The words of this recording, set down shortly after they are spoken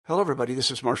Hello, everybody. This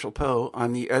is Marshall Poe.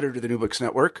 I'm the editor of the New Books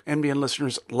Network. NBN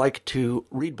listeners like to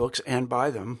read books and buy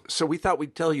them. So we thought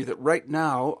we'd tell you that right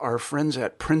now, our friends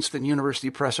at Princeton University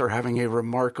Press are having a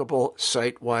remarkable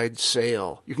site-wide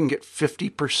sale. You can get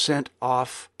 50%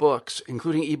 off books,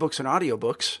 including ebooks and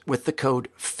audiobooks, with the code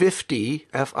 50,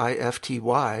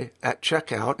 F-I-F-T-Y, at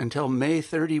checkout until May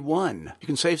 31. You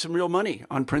can save some real money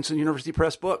on Princeton University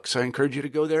Press books. I encourage you to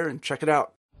go there and check it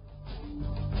out.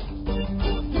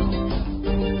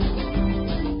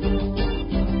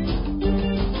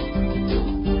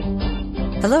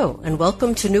 Hello, and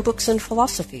welcome to New Books in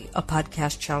Philosophy, a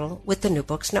podcast channel with the New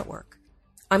Books Network.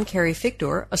 I'm Carrie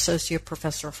Figdor, Associate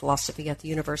Professor of Philosophy at the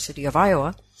University of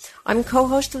Iowa. I'm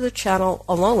co-host of the channel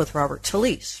along with Robert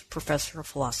Talisse, Professor of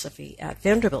Philosophy at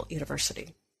Vanderbilt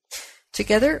University.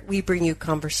 Together, we bring you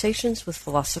conversations with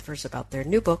philosophers about their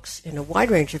new books in a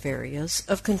wide range of areas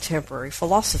of contemporary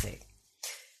philosophy.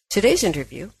 Today's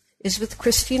interview is with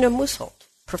Christina Musholt,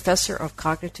 Professor of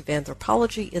Cognitive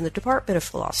Anthropology in the Department of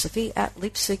Philosophy at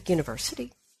Leipzig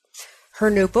University. Her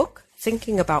new book,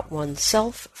 Thinking About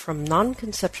Oneself from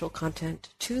Non-Conceptual Content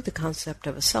to the Concept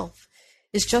of a Self,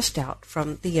 is just out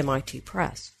from the MIT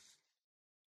Press.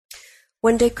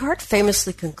 When Descartes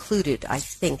famously concluded, "I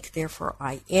think, therefore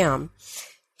I am,"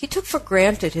 he took for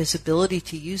granted his ability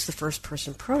to use the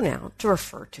first-person pronoun to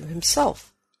refer to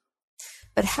himself.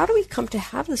 But how do we come to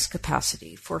have this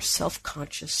capacity for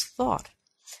self-conscious thought?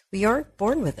 We aren't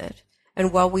born with it,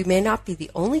 and while we may not be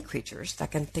the only creatures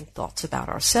that can think thoughts about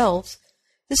ourselves,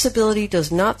 this ability does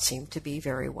not seem to be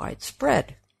very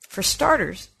widespread. For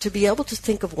starters, to be able to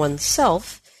think of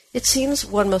oneself, it seems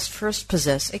one must first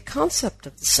possess a concept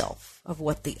of the self, of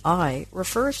what the I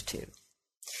refers to.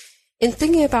 In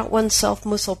Thinking About Oneself,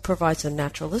 Musholt provides a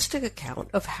naturalistic account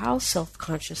of how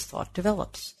self-conscious thought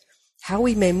develops, how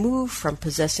we may move from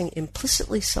possessing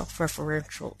implicitly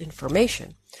self-referential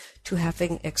information to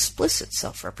having explicit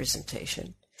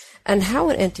self-representation, and how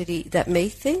an entity that may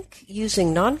think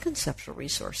using non-conceptual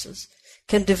resources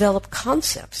can develop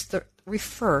concepts that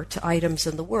refer to items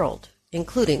in the world,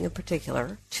 including, in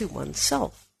particular, to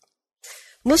oneself.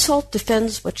 Musholt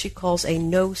defends what she calls a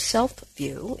no-self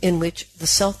view, in which the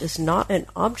self is not an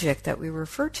object that we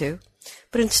refer to,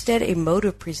 but instead a mode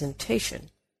of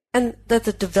presentation, and that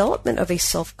the development of a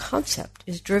self-concept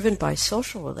is driven by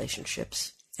social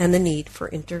relationships and the need for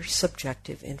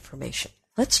intersubjective information.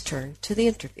 Let's turn to the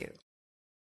interview.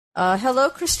 Hello,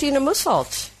 Christina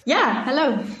Musholt. Yeah,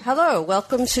 hello. Hello,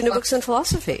 welcome to New Books in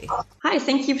Philosophy. Hi,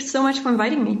 thank you so much for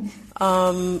inviting me.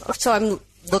 So I'm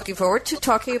looking forward to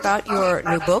talking about your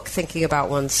new book, Thinking About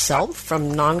Oneself, from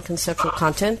non-conceptual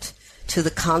content to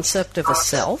the concept of a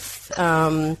self.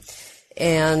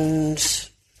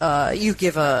 You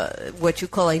give what you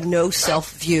call a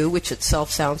no-self view, which itself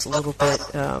sounds a little bit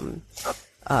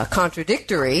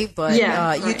contradictory, but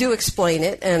you do explain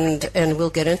it, and we'll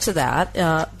get into that.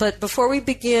 But before we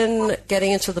begin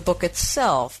getting into the book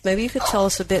itself, maybe you could tell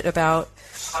us a bit about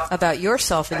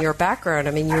yourself and your background.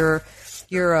 I mean,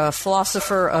 you're a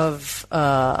philosopher of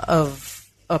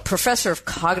a professor of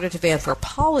cognitive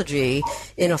anthropology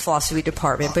in a philosophy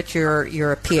department, but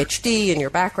you're a PhD and your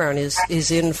background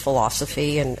is in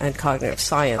philosophy and cognitive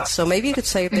science. So maybe you could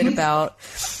say a bit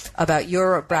about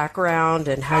your background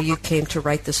and how you came to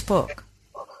write this book.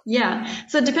 Yeah,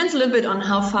 so it depends a little bit on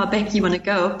how far back you want to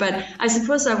go, but I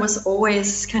suppose I was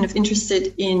always kind of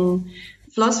interested in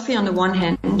philosophy on the one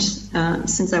hand,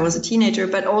 since I was a teenager,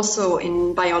 but also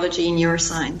in biology,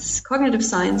 neuroscience, cognitive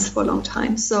science for a long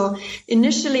time. So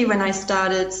initially when I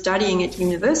started studying at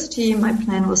university, my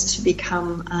plan was to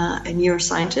become a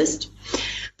neuroscientist.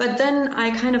 But then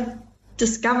I kind of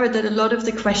discovered that a lot of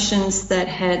the questions that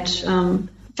had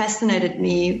fascinated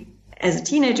me as a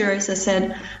teenager, as I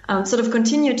said, sort of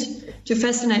continued to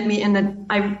fascinate me, and that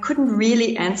I couldn't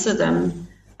really answer them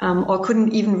or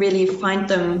couldn't even really find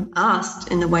them asked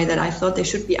in the way that I thought they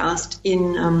should be asked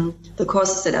in the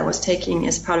courses that I was taking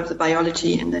as part of the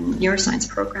biology and the neuroscience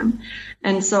program.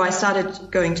 And so I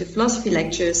started going to philosophy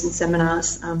lectures and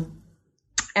seminars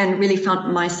and really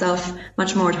found myself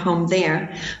much more at home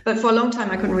there. But for a long time,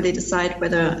 I couldn't really decide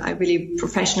whether I really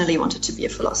professionally wanted to be a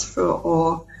philosopher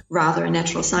or rather a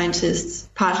natural scientist,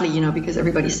 partly, because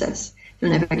everybody says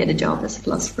you'll never get a job as a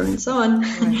philosopher and so on.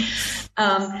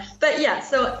 Right. But yeah,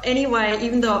 so anyway,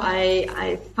 even though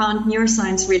I found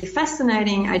neuroscience really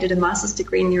fascinating, I did a master's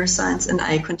degree in neuroscience, and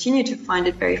I continue to find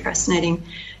it very fascinating.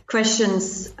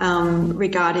 Questions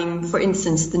regarding, for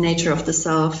instance, the nature of the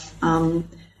self,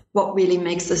 what really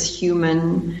makes us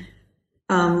human,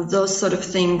 those sort of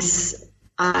things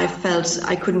I felt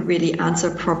I couldn't really answer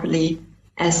properly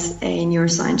as a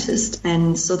neuroscientist.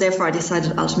 And so therefore I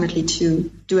decided ultimately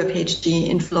to do a PhD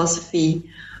in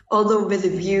philosophy, although with a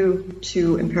view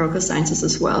to empirical sciences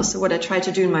as well. So what I try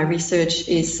to do in my research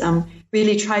is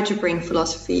really try to bring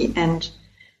philosophy and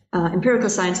empirical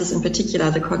sciences, in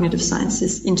particular the cognitive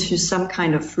sciences, into some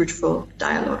kind of fruitful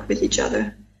dialogue with each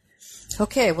other.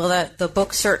 Okay, well, the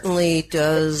book certainly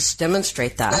does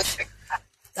demonstrate that.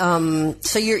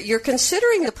 So you're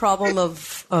considering the problem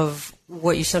of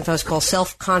what you sometimes call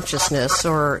self-consciousness,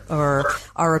 or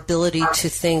our ability to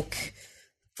think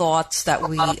thoughts that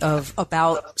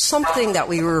about something that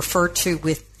we refer to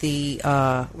with the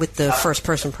first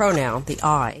person pronoun, the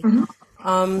I.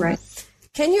 Mm-hmm. Right.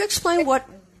 Can you explain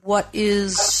what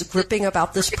is gripping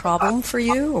about this problem for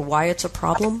you, or why it's a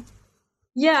problem?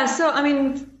 Yeah, so I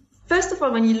mean, first of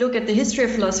all, when you look at the history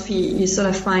of philosophy, you sort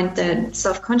of find that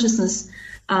self-consciousness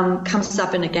comes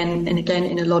up and again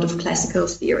in a lot of classical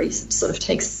theories. It sort of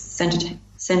takes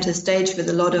center stage with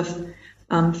a lot of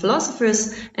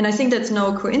philosophers. And I think that's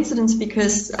no coincidence,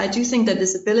 because I do think that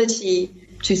this ability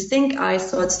to think I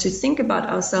thoughts, to think about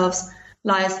ourselves,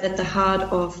 lies at the heart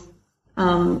of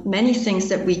many things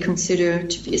that we consider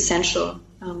to be essential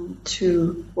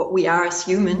to what we are as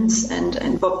humans,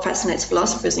 and what fascinates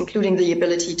philosophers, including the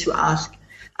ability to ask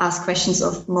questions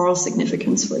of moral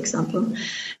significance, for example.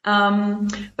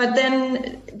 But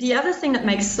then the other thing that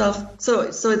makes so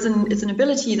it's an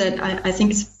ability that I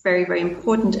think is very, very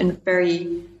important and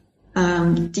very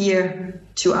dear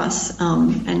to us,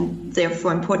 and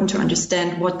therefore important to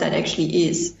understand what that actually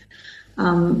is.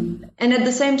 And at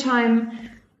the same time,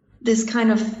 this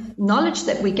kind of knowledge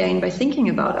that we gain by thinking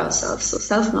about ourselves, so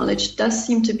self-knowledge, does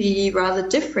seem to be rather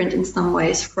different in some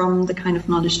ways from the kind of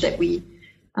knowledge that we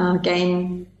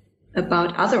gain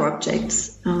about other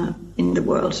objects in the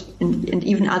world, and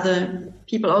even other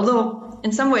people, although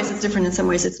in some ways it's different, in some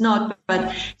ways it's not.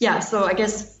 But yeah, so I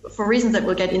guess for reasons that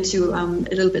we'll get into a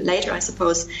little bit later, I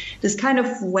suppose, this kind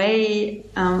of way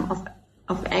of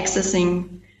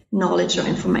accessing knowledge or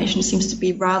information seems to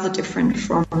be rather different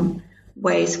from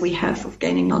ways we have of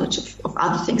gaining knowledge of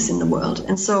other things in the world.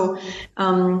 And so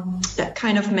that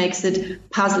kind of makes it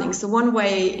puzzling. So one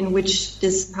way in which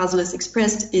this puzzle is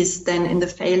expressed is then in the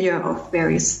failure of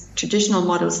various traditional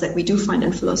models that we do find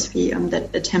in philosophy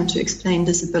that attempt to explain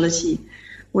this ability,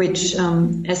 which,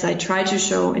 as I try to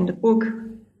show in the book,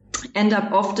 end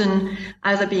up often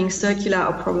either being circular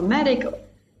or problematic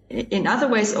in other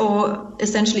ways, or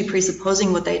essentially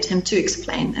presupposing what they attempt to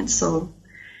explain. And so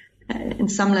in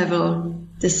some level,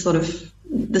 this sort of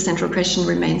the central question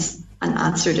remains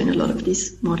unanswered in a lot of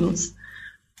these models.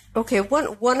 Okay,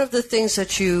 one of the things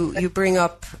that you bring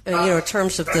up, in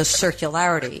terms of the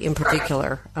circularity in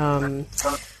particular,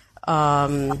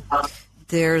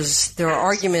 there are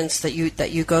arguments that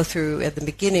you go through at the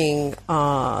beginning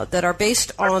that are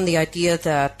based on the idea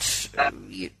that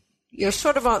you're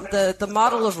sort of on the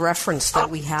model of reference that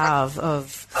we have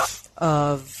of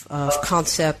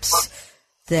concepts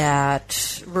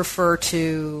that refer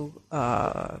to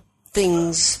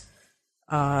things,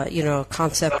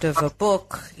 concept of a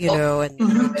book,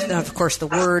 and of course the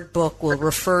word book will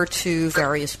refer to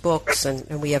various books,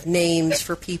 and we have names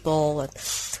for people,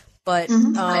 but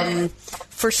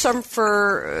for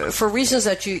reasons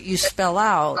that you spell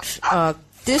out,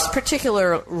 this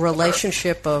particular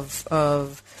relationship of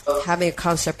having a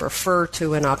concept refer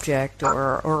to an object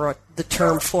or the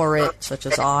term for it, such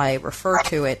as I, refer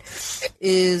to it,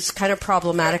 is kind of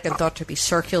problematic and thought to be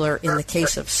circular in the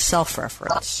case of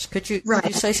self-reference. Could you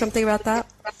say something about that?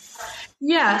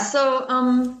 Yeah, so,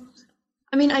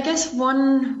 I guess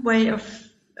one way of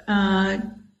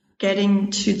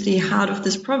getting to the heart of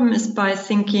this problem is by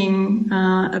thinking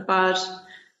about,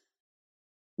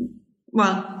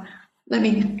 how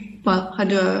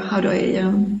do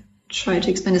I try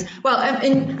to explain this? Well,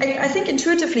 I think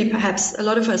intuitively, perhaps a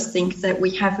lot of us think that we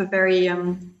have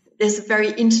there's a very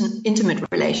intimate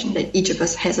relation that each of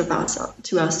us has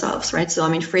to ourselves, right? So,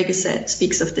 Frege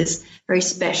speaks of this very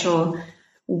special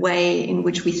way in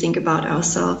which we think about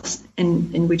ourselves,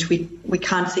 and in which we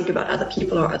can't think about other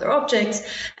people or other objects.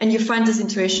 And you find this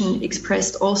intuition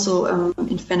expressed also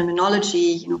in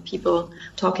phenomenology, people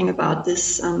talking about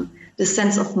this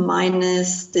sense of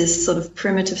mindness, this sort of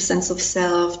primitive sense of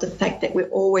self, the fact that we're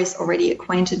always already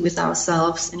acquainted with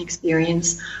ourselves and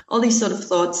experience. All these sort of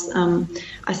thoughts,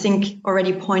 I think,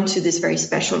 already point to this very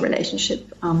special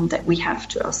relationship that we have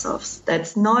to ourselves.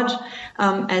 That's not,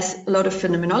 as a lot of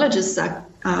phenomenologists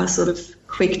are sort of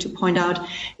quick to point out,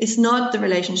 it's not the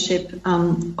relationship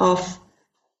of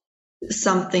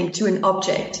something to an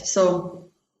object. So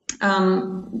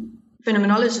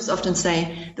phenomenologists often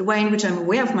say the way in which I'm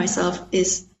aware of myself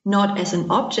is not as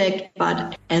an object,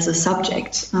 but as a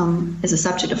subject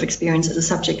of experience, as a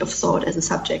subject of thought, as a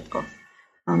subject of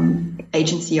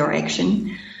agency or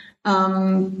action.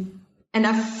 And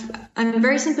I'm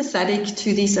very sympathetic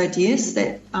to these ideas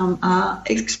that are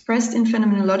expressed in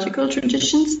phenomenological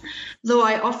traditions, though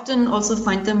I often also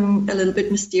find them a little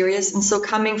bit mysterious. And so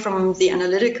coming from the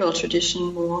analytical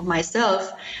tradition more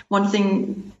myself, one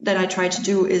thing that I try to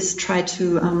do is try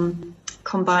to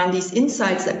combine these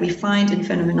insights that we find in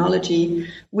phenomenology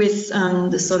with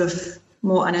the sort of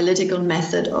more analytical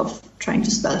method of trying to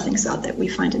spell things out that we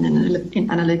find in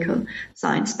analytical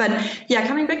science. But yeah,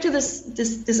 coming back to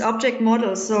this object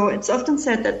model. So it's often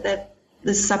said that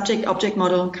this subject-object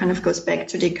model kind of goes back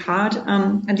to Descartes.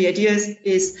 And the idea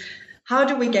is how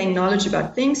do we gain knowledge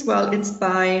about things? Well, it's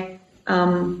by,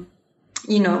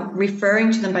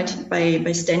 referring to them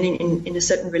by standing in a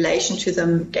certain relation to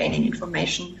them, gaining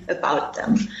information about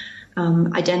them.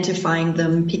 Identifying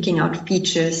them, picking out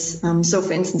features. So,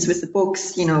 for instance, with the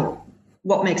books,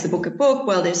 what makes a book a book?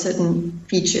 Well, there's certain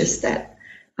features that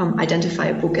identify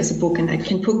a book as a book, and I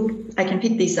can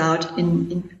pick these out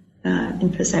in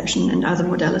perception and other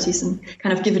modalities, and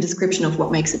kind of give a description of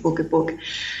what makes a book a book.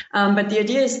 But the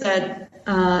idea is that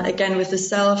again, with the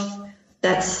self,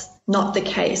 that's not the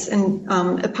case. And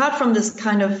apart from this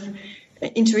kind of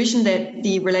intuition that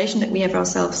the relation that we have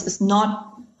ourselves is not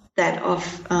that of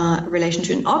relation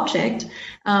to an object,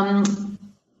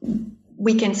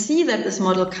 we can see that this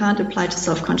model can't apply to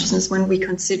self-consciousness when we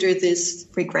consider this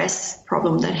regress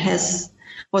problem that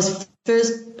was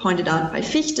first pointed out by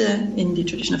Fichte in the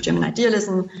tradition of German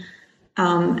idealism,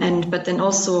 but then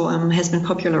also has been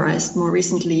popularized more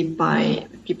recently by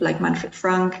people like Manfred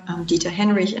Frank, Dieter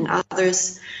Henrich, and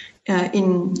others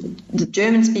in the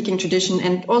German-speaking tradition,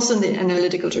 and also in the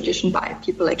analytical tradition by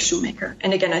people like Shoemaker.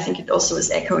 And again, I think it also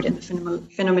is echoed in the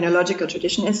phenomenological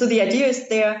tradition. And so the idea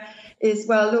is,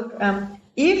 well, look,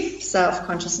 if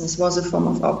self-consciousness was a form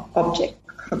of object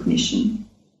cognition,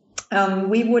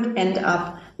 we would end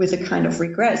up with a kind of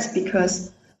regress,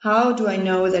 because how do I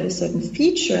know that a certain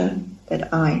feature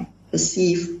that I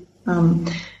perceive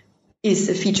is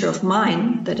a feature of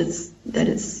mine, that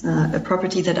it's a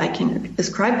property that I can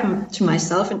ascribe to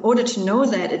myself? In order to know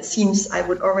that, it seems I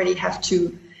would already have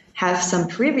to have some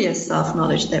previous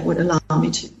self-knowledge that would allow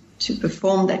me to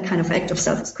perform that kind of act of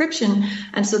self-ascription.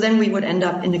 And so then we would end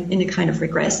up in a kind of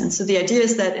regress. And so the idea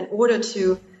is that in order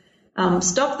to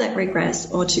stop that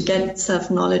regress, or to get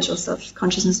self-knowledge or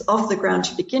self-consciousness off the ground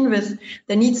to begin with,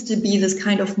 there needs to be this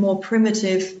kind of more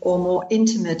primitive or more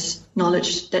intimate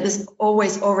knowledge that is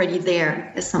always already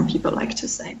there, as some people like to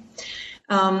say.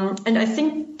 And I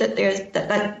think that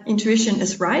that intuition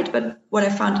is right, but what I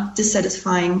found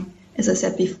dissatisfying, as I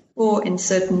said before, in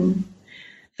certain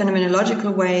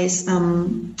phenomenological ways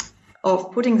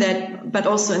of putting that, but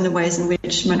also in the ways in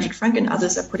which Manfred Frank and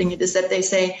others are putting it, is that they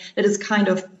say that it's kind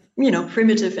of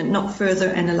primitive and not further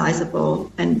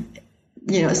analyzable, and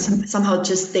somehow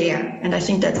just there. And I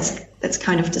think that's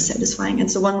kind of dissatisfying.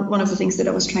 And so one of the things that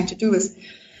I was trying to do is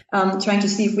trying to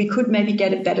see if we could maybe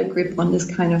get a better grip on this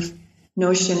kind of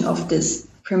notion of this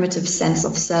primitive sense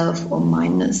of self or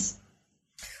mindness.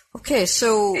 Okay,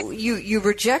 so you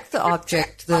reject the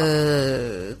object,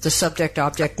 the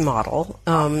subject-object model,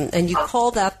 and you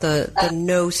call that the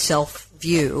no-self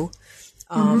view.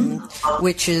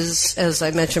 Which is, as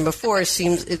I mentioned before,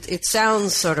 it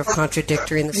sounds sort of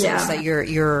contradictory in the sense that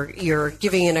you're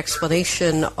giving an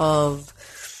explanation of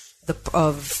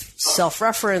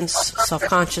self-reference,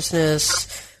 self-consciousness,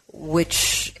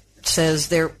 which says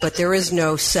there is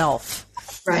no self.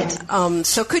 Right.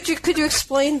 So could you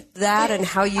explain that, and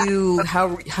how you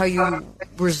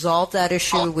resolve that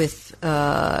issue with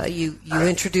you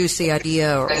introduce the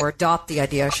idea, or adopt the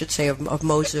idea, I should say, of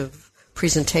modes of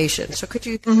presentation. So could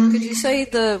you say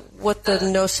what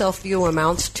the no self view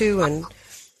amounts to, and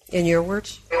in your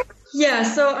words? Yeah.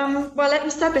 So well, let me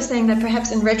start by saying that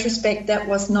perhaps in retrospect that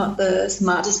was not the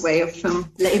smartest way of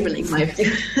labeling my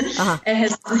view,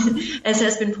 as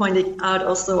has been pointed out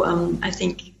also. I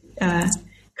think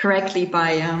correctly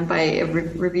by a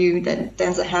review that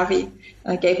Dan Zahavi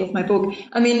gave of my book.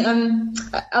 I mean,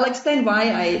 I'll explain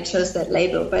why I chose that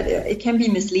label, but it can be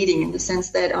misleading in the sense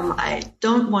that I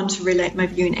don't want to relate my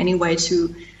view in any way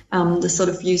to the sort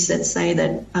of views that say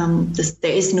that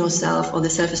there is no self, or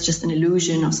the self is just an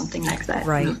illusion, or something like that.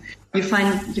 Right. You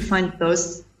find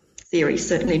those theories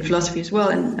certainly in philosophy as well,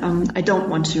 and I don't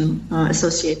want to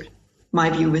associate my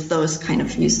view with those kind of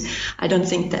views. I don't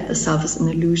think that the self is an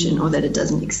illusion or that it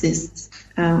doesn't exist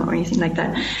or anything like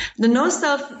that. The no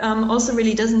self also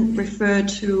really doesn't refer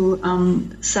to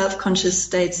self-conscious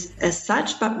states as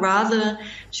such, but rather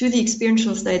to the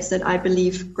experiential states that I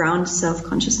believe ground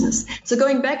self-consciousness. So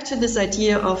going back to this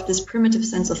idea of this primitive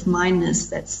sense of mindness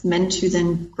that's meant to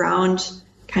then ground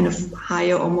kind of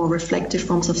higher or more reflective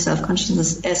forms of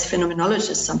self-consciousness, as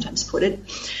phenomenologists sometimes put it,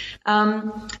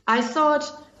 I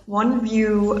thought one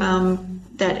view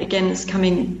that, again, is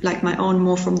coming like my own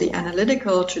more from the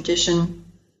analytical tradition,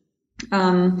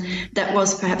 that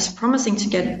was perhaps promising to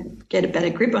get a better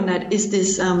grip on that, is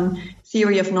this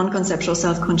theory of non-conceptual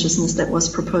self-consciousness that was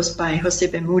proposed by José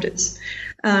Bermúdez.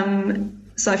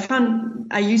 So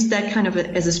I used that kind of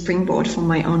as a springboard for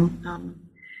my own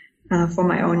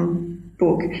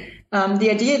book. The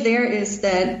idea there is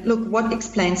that, look, what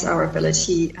explains our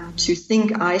ability to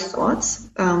think I thoughts,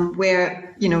 where,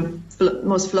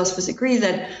 most philosophers agree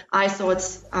that I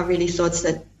thoughts are really thoughts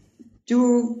that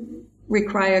do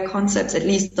require concepts, at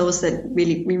least those that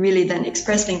we really then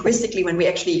express linguistically when we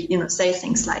actually, say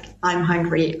things like, I'm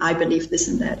hungry, I believe this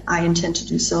and that, I intend to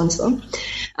do so and so.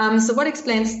 So what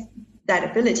explains that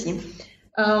ability?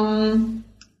 And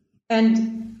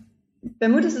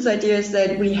Bermúdez's idea is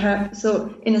that we have,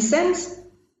 so in a sense,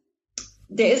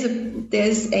 there's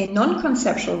a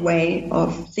non-conceptual way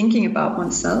of thinking about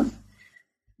oneself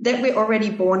that we're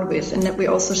already born with and that we're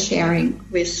also sharing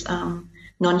with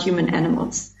non-human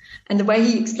animals. And the way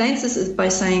he explains this is by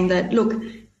saying that, look,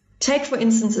 take, for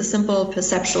instance, a simple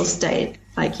perceptual state,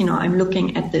 like, I'm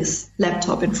looking at this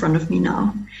laptop in front of me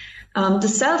now. The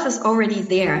self is already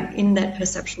there in that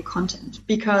perceptual content,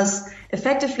 because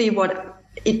effectively what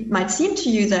it might seem to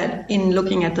you that in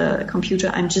looking at the computer,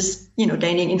 I'm just,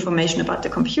 gaining information about the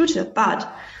computer,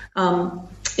 but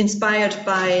inspired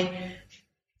by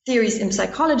theories in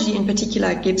psychology, in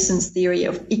particular Gibson's theory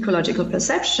of ecological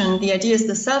perception, the idea is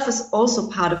the self is also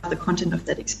part of the content of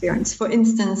that experience. For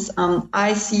instance,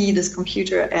 I see this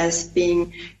computer as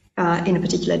being in a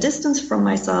particular distance from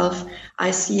myself.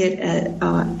 I see it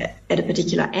at a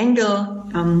particular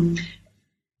angle,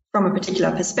 from a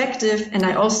particular perspective, and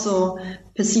I also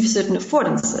perceive certain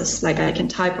affordances, like I can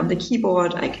type on the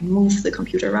keyboard, I can move the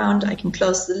computer around, I can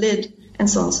close the lid, and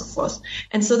so on and so forth.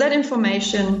 And so that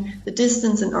information, the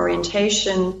distance and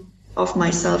orientation of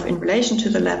myself in relation to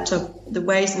the laptop, the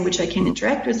ways in which I can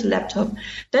interact with the laptop,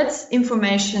 that's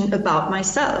information about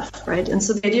myself, right? And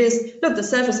so the idea is, look, the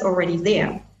self is already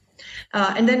there.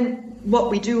 And then what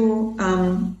we do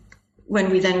when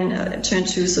we then turn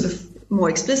to sort of more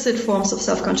explicit forms of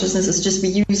self-consciousness is just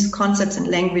we use concepts and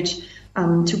language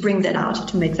to bring that out,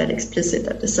 to make that explicit,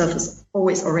 that the self is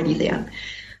always already there.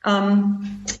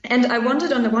 And I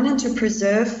wanted, on the one hand, to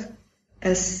preserve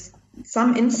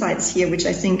some insights here, which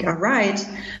I think are right,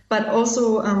 but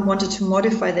also wanted to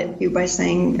modify that view by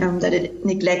saying that it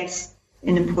neglects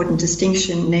an important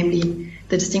distinction, namely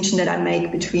the distinction that I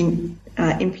make between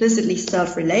implicitly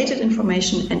self-related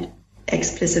information and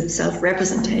explicit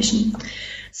self-representation.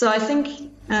 So I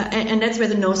think, and that's where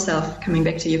the no self, coming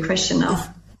back to your question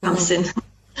now, comes in.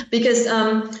 Because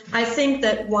I think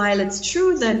that while it's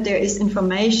true that there is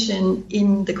information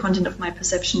in the content of my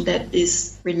perception that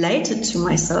is related to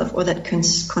myself or that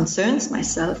concerns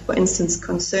myself, for instance,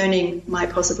 concerning my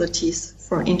possibilities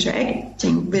for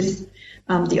interacting with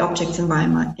the objects in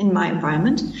my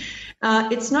environment,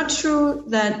 it's not true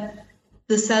that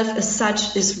the self as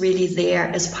such is really there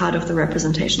as part of the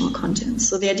representational content.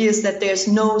 So the idea is that there's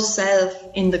no self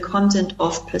in the content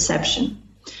of perception.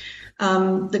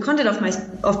 The content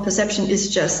of perception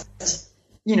is just,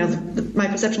 my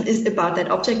perception is about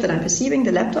that object that I'm perceiving,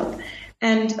 the laptop,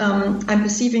 and I'm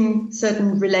perceiving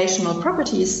certain relational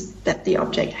properties that the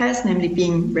object has, namely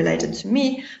being related to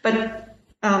me. But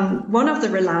one of the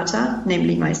relata,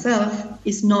 namely myself,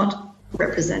 is not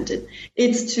represented.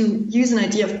 It's, to use an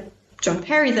idea of John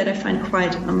Perry that I find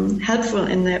quite helpful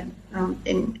in that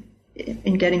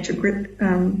in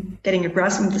getting a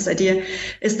grasp of this idea,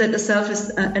 is that the self is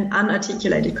an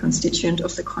unarticulated constituent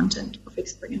of the content of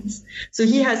experience. So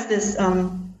he has this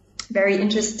very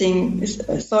interesting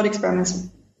thought experiments,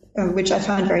 which I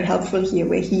found very helpful here,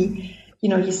 where he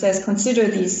says, consider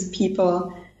these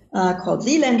people called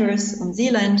Zealanders on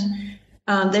Zealand.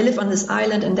 They live on this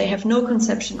island and they have no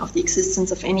conception of the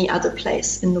existence of any other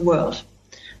place in the world.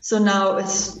 So now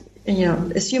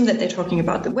assume that they're talking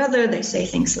about the weather. They say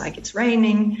things like it's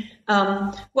raining.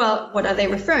 Well, what are they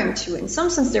referring to? In some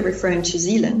sense, they're referring to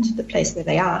Zealand, the place where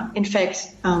they are. In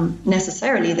fact,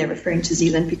 necessarily they're referring to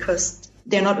Zealand because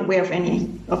they're not aware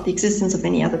of the existence of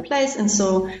any other place. And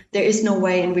so there is no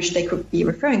way in which they could be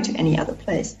referring to any other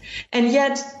place. And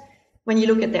yet when you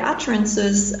look at their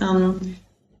utterances,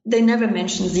 they never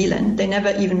mention Zealand. They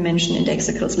never even mention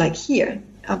indexicals like here,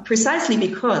 precisely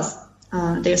because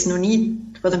there's no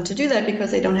need for them to do that, because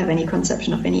they don't have any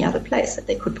conception of any other place that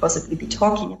they could possibly be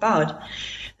talking about.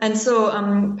 And so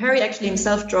Perry actually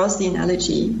himself draws the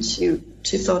analogy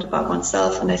to thought about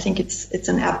oneself, and I think it's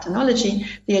an apt analogy.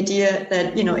 The idea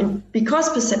that, because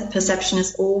perception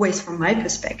is always from my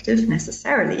perspective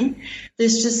necessarily,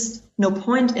 there's just no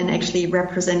point in actually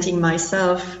representing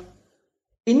myself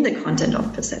in the content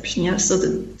of perception. Yeah.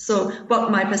 So what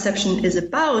my perception is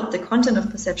about, the content of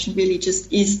perception really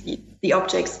just is the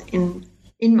objects in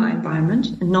my environment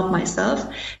and not myself.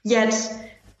 Yet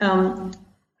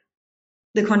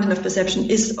the content of perception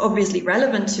is obviously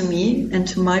relevant to me and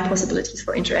to my possibilities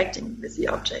for interacting with the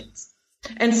objects.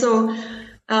 And so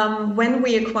when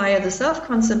we acquire the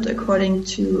self-concept, according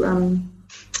to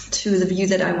the view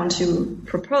that I want to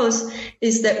propose,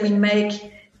 is that we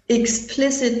make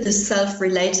explicit the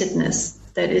self-relatedness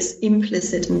that is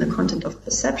implicit in the content of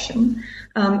perception.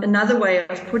 Another way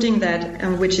of putting that,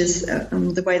 which is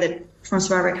the way that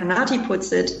François Recanati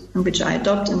puts it, and which I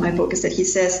adopt in my book, is that he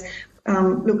says,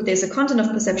 look, there's a content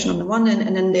of perception on the one hand,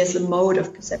 and then there's a mode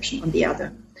of perception on the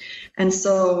other. And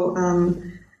so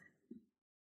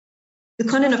the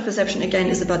content of perception, again,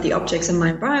 is about the objects in my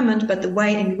environment, but the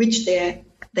way in which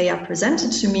they are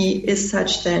presented to me is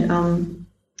such that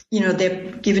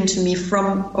they're given to me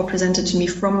from, or presented to me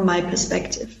from, my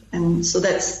perspective. And so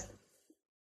that's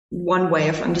one way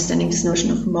of understanding this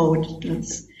notion of mode.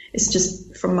 It's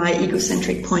just from my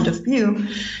egocentric point of view.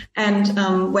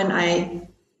 And when I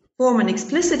form an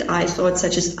explicit I thought,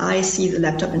 such as I see the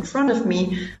laptop in front of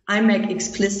me, I make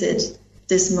explicit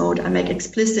this mode. I make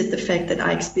explicit the fact that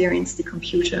I experience the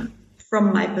computer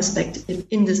from my perspective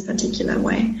in this particular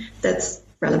way. That's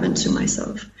relevant to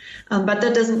myself. But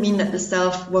that doesn't mean that the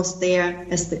self was there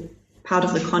as the part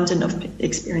of the content of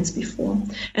experience before.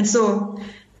 And so,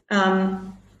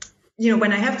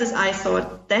 when I have this I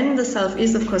thought, then the self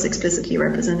is, of course, explicitly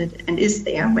represented and is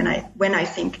there when I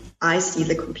think I see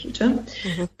the computer.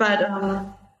 Mm-hmm. But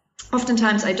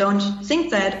oftentimes I don't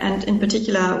think that, and in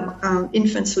particular,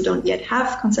 infants who don't yet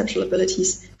have conceptual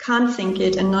abilities can't think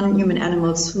it, and non-human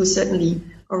animals who certainly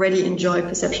already enjoy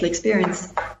perceptual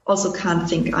experience also can't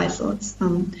think I thoughts.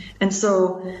 And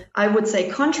so I would say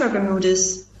contra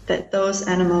Bermudis, that those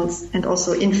animals and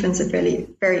also infants at very,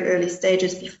 very early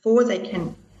stages, before they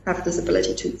can have this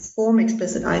ability to form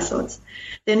explicit I thoughts,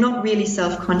 they're not really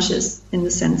self-conscious in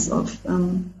the sense of,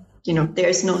 there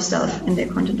is no self in their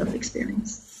content of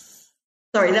experience.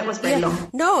 Sorry, that was very long.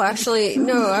 No, actually,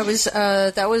 no. I was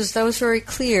that was very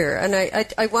clear, and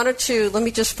I wanted to let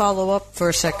me just follow up for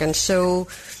a second. So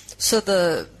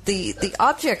the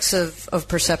objects of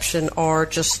perception are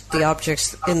just the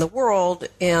objects in the world,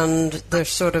 and they're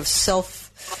sort of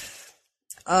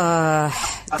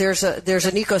there's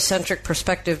an egocentric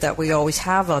perspective that we always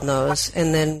have on those,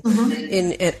 and then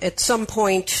at some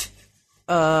point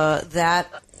that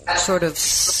sort of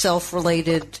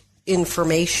self-related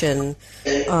information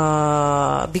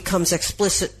becomes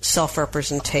explicit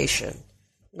self-representation.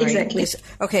 Right? Exactly.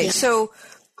 Okay, yeah. So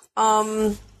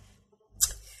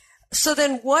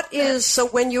then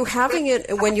when you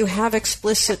have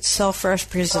explicit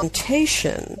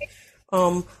self-representation,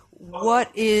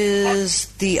 what is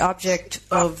the object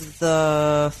of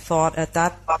the thought at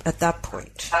that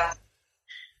point?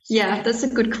 Yeah, that's a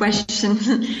good question.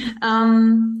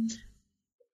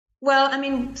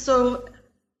 So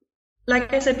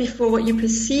like I said before, what you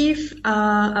perceive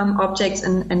are objects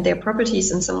and their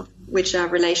properties, and some of which are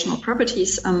relational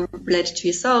properties related to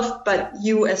yourself, but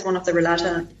you as one of the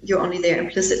relata, you're only there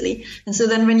implicitly. And so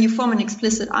then when you form an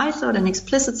explicit I thought, an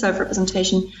explicit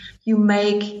self-representation, you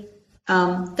make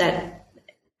that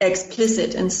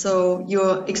explicit. And so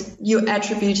you're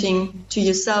attributing to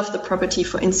yourself the property,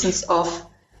 for instance, of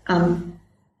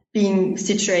being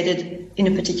situated in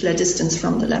a particular distance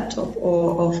from the laptop,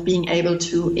 or of being able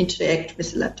to interact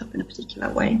with the laptop in a particular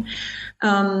way.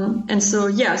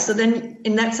 So then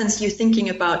in that sense, you're thinking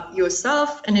about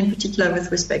yourself, and in particular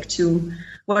with respect to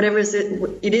whatever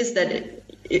it is that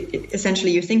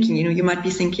essentially you're thinking. You might be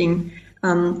thinking,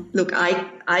 look, I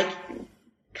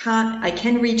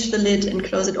can reach the lid and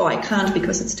close it, or I can't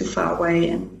because it's too far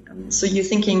away. And so you're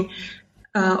thinking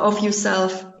of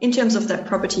yourself in terms of that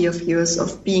property of yours,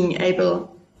 of being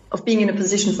in a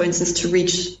position, for instance, to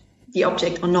reach the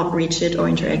object or not reach it, or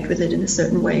interact with it in a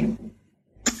certain way.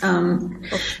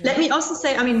 Let me also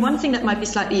say, one thing that might be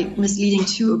slightly misleading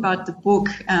too about the book,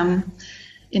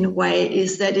 in a way,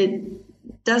 is that it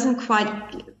doesn't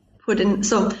quite put in.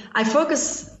 So I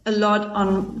focus a lot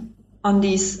on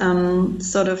these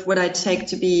sort of what I take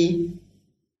to be,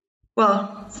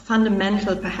 well,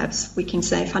 fundamental, perhaps we can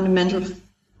say, fundamental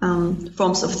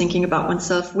forms of thinking about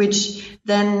oneself, which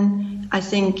then I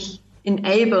think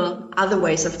enable other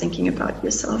ways of thinking about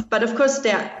yourself. But of course,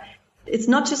 it's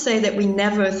not to say that we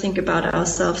never think about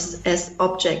ourselves as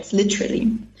objects,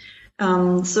 literally.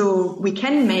 So we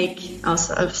can make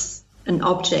ourselves an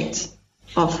object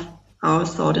of our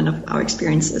thought and of our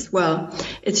experience as well.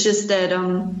 It's just that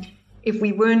if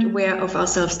we weren't aware of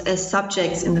ourselves as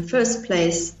subjects in the first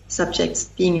place, subjects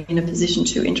being in a position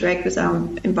to interact with our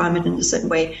environment in a certain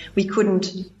way, we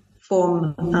couldn't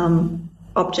form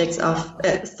objects of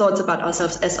thoughts about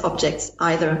ourselves as objects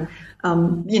either,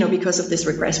 because of this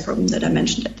regress problem that I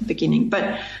mentioned at the beginning.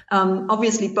 But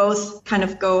obviously both kind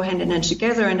of go hand in hand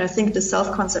together, and I think the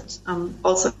self-concept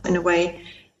also in a way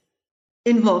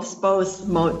involves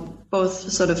both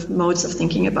sort of modes of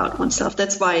thinking about oneself.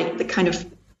 That's why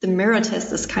the mirror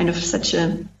test is kind of such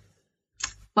a,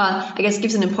 well, I guess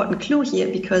gives an important clue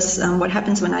here, because what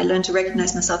happens when I learn to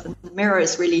recognize myself in the mirror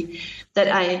is really that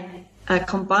I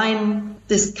combine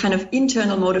this kind of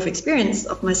internal mode of experience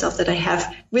of myself that I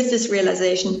have with this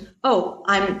realization, oh,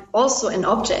 I'm also an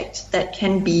object that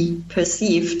can be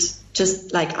perceived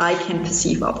just like I can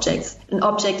perceive objects. An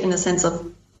object in the sense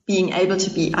of being able to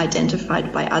be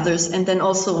identified by others, and then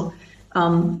also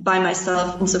by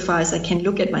myself insofar as I can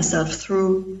look at myself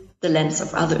through the lens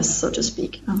of others, so to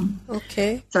speak.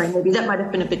 Okay. Sorry, maybe that might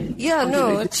have been a bit. Yeah,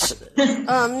 no, it's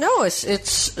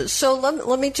so.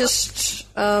 Let me just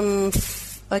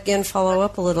again follow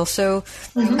up a little. So,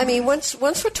 I mean, once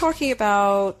we're talking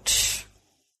about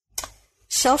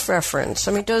self-reference,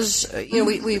 I mean,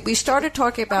 we started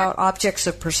talking about objects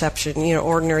of perception,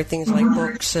 ordinary things like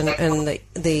books and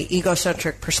the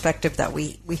egocentric perspective that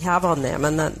we have on them,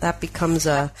 and that becomes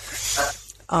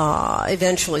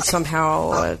eventually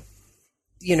somehow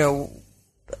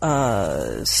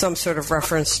some sort of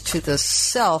reference to the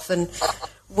self. And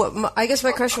I guess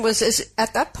my question was, is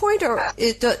at that point, or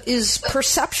is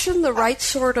perception the right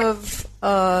sort of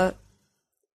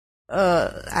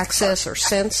access or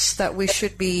sense that we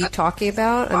should be talking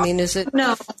about? I mean, is it?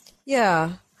 No.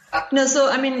 Yeah. No. So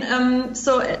I mean,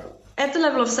 so at the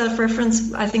level of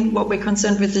self-reference, I think what we're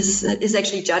concerned with is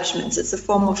actually judgments. It's a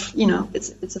form of,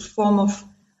 it's a form of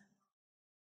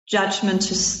judgment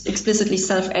to explicitly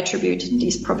self-attribute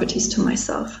these properties to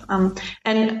myself.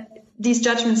 And these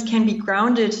judgments can be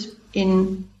grounded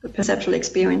in the perceptual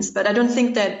experience, but I don't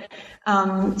think that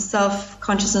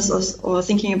self-consciousness or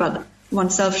thinking about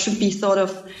oneself should be thought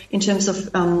of in terms of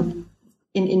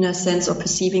in a sense or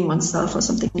perceiving oneself or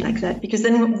something like that, because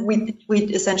then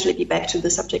we'd essentially be back to the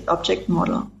subject-object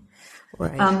model.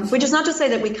 Right. Which is not to say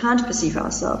that we can't perceive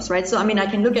ourselves, right? So, I mean, I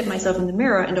can look at myself in the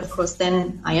mirror, and of course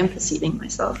then I am perceiving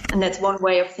myself. And that's one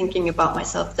way of thinking about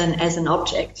myself then as an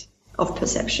object of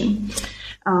perception.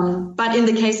 But in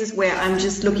the cases where I'm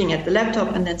just looking at the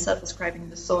laptop and then self-describing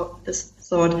this thought,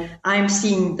 I'm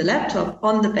seeing the laptop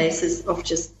on the basis of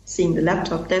just seeing the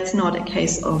laptop. That's not a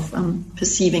case of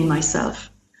perceiving myself.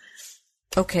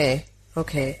 Okay.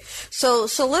 So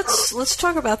let's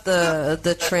talk about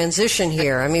the transition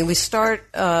here. I mean, we start.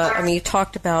 You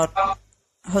talked about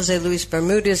José Luis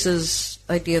Bermúdez's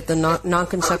idea of the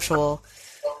non-conceptual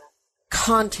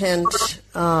content,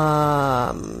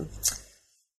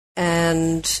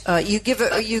 and you give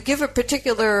a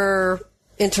particular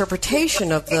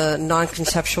interpretation of the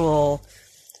non-conceptual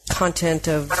content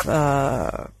of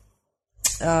a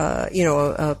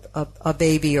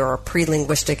baby or a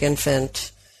pre-linguistic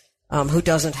infant who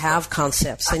doesn't have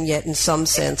concepts and yet in some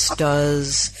sense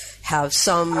does have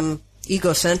some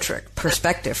egocentric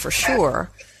perspective for sure.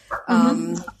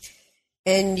 And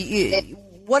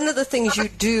one of the things you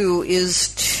do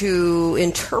is to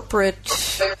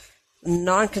interpret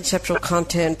non-conceptual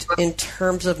content in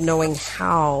terms of knowing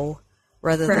how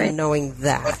rather than knowing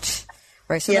that.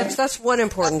 Right? So that's one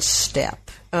important step.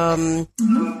 Just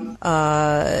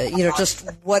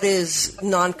what is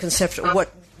non-conceptual,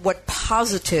 what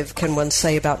positive can one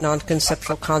say about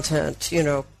non-conceptual content? We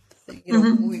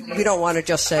don't want to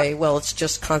just say, well, it's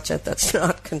just content that's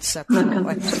not conceptual.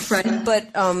 Right.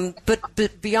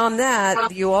 But beyond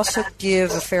that, you also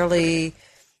give a fairly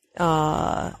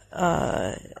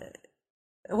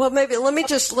maybe let me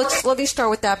start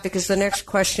with that, because the next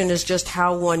question is just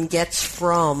how one gets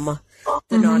from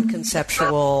the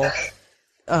non-conceptual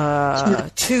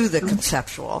to the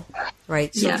conceptual,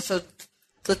 right? So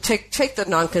take the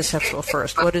non-conceptual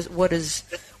first. What is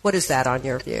that on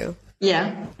your view?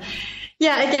 Yeah.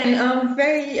 Again,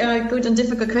 very good and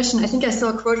difficult question. I think I saw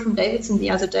a quote from Davidson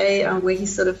the other day where he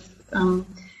sort of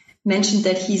mentioned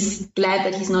that he's glad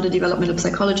that he's not a developmental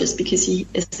psychologist because he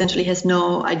essentially has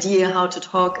no idea how to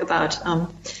talk about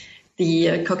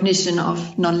the cognition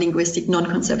of non-linguistic,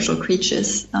 non-conceptual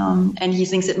creatures. And he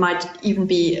thinks it might even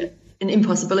be an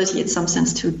impossibility in some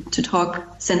sense to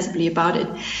talk sensibly about it.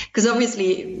 Because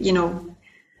obviously,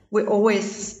 we're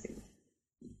always,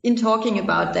 in talking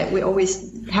about that, we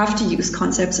always have to use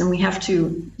concepts and we have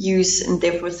to use and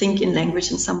therefore think in language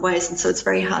in some ways. And so it's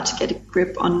very hard to get a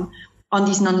grip on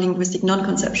these non-linguistic,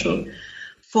 non-conceptual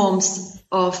forms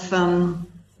of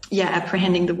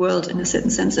apprehending the world in a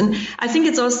certain sense. And I think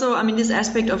it's also, this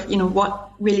aspect of,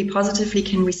 what really positively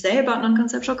can we say about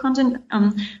non-conceptual content?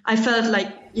 I felt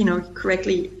like,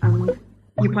 correctly,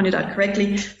 you pointed out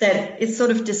correctly, that it's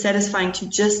sort of dissatisfying to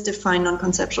just define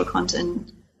non-conceptual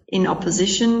content in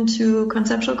opposition to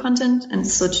conceptual content, and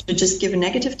so to just give a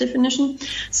negative definition.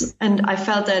 And I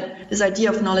felt that this idea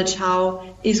of knowledge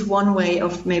how is one way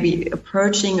of maybe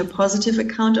approaching a positive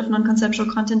account of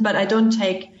non-conceptual content, but I don't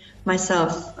take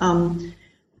myself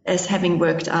as having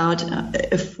worked out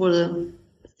a full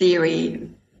theory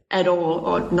at all,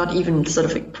 or not even sort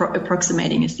of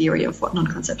approximating a theory of what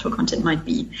non-conceptual content might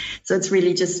be. So it's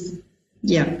really just,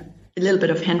 a little bit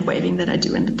of hand waving that I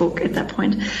do in the book at that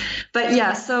point.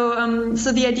 But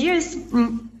so the idea is,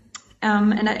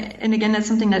 and again, that's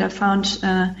something that I found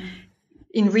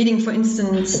in reading, for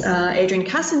instance, Adrian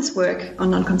Cassin's work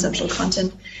on non-conceptual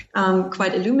content,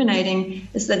 quite illuminating,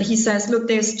 is that he says, look,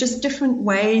 there's just different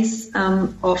ways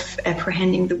of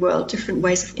apprehending the world, different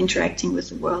ways of interacting with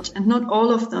the world, and not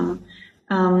all of them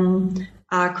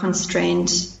are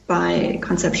constrained by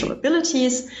conceptual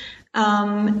abilities.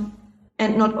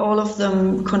 And not all of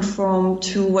them conform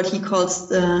to what he calls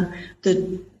the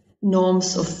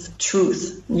norms of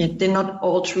truth. Yet they're not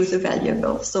all truth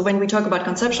evaluable. So when we talk about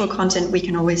conceptual content, we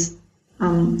can always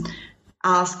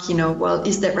ask,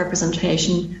 is that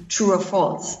representation true or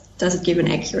false? Does it give an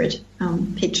accurate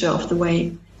picture of the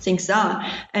way things are?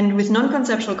 And with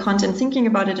non-conceptual content, thinking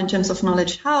about it in terms of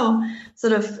knowledge how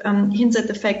sort of hints at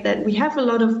the fact that we have a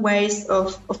lot of ways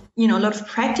of a lot of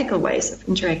practical ways of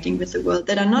interacting with the world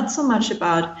that are not so much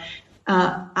about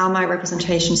are my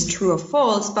representations true or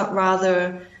false, but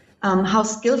rather how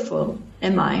skillful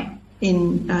am I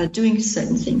in doing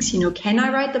certain things? Can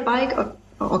I ride the bike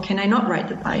or can I not ride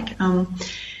the bike?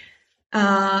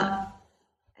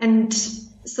 And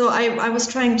so I was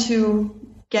trying to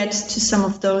get to some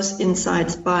of those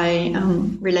insights by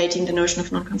relating the notion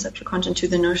of non-conceptual content to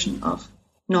the notion of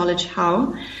knowledge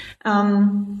how.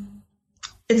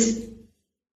 It's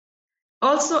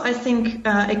also, I think,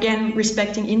 again,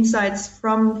 respecting insights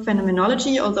from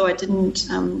phenomenology, although I didn't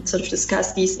sort of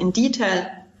discuss these in detail.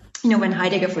 When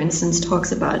Heidegger, for instance,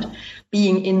 talks about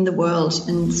being in the world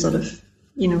and sort of,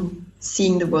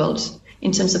 seeing the world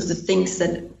in terms of the things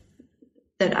that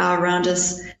are around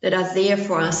us, that are there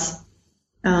for us,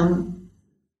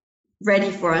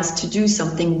 ready for us to do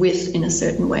something with in a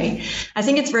certain way. I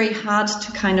think it's very hard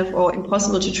to or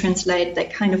impossible to translate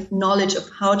that kind of knowledge of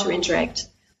how to interact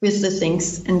with the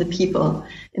things and the people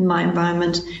in my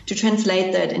environment, to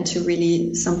translate that into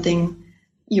really something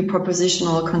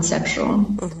propositional, conceptual.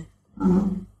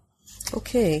 Mm-hmm.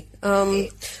 Okay.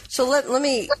 So let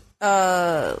me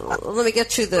get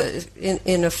to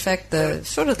in effect, the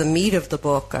sort of the meat of the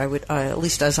book. At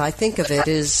least as I think of it,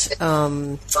 is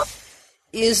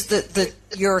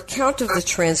your account of the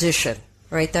transition,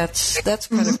 right? That's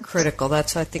kind of critical.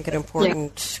 That's, I think, an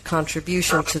important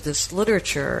contribution to this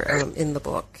literature in the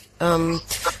book.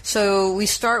 So we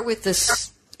start with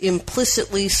this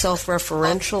implicitly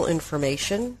self-referential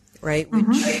information, right?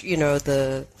 Which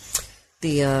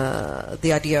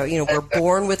the idea, we're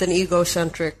born with an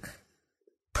egocentric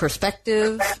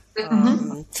perspective,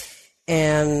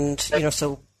 and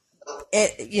so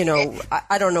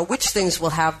I don't know which things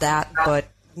will have that, but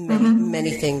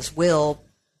many things will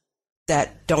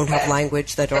that don't have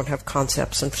language, that don't have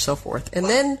concepts, and so forth. And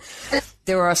then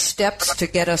there are steps to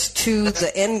get us to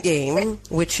the end game,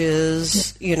 which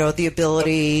is the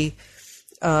ability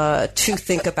to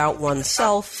think about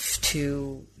oneself,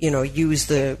 to use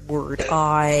the word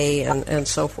I, and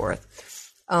so forth.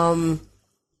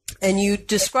 And you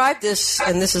describe this,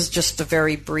 and this is just a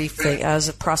very brief thing, as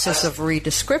a process of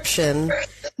redescription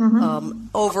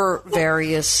over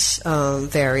various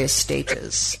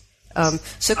stages.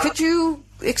 So could you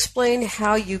explain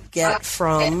how you get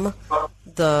from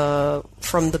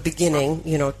the beginning,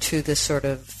 to this sort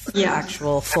of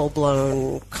actual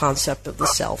full-blown concept of the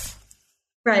self?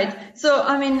 Right. So,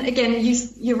 again,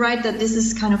 you're right that this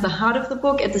is kind of the heart of the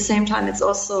book. At the same time, it's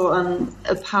also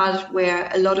a part where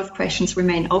a lot of questions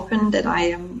remain open that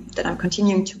I'm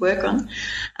continuing to work on.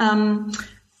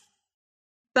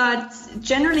 But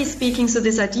generally speaking, so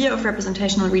this idea of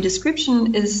representational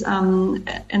redescription is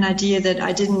an idea that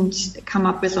I didn't come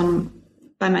up with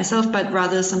by myself, but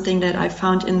rather something that I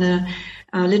found in the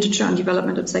literature on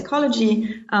developmental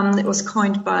psychology. It was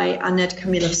coined by Annette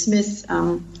Kamilov-Smith,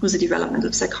 who's a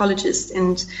developmental psychologist.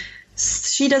 And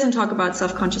she doesn't talk about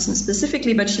self-consciousness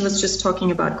specifically, but she was just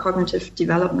talking about cognitive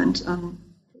development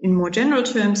in more general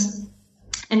terms.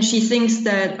 And she thinks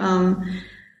that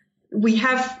we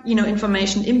have,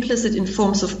 information implicit in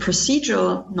forms of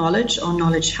procedural knowledge or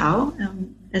knowledge how,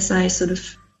 as I sort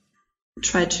of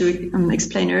tried to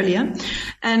explain earlier.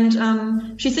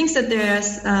 And she thinks that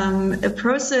there's a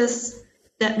process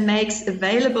that makes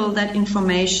available that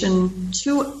information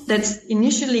that's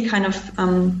initially kind of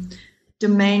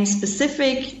domain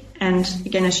specific and,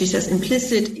 again, as she says,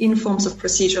 implicit in forms of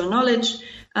procedural knowledge.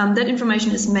 That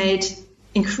information is made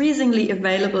increasingly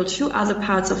available to other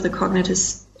parts of the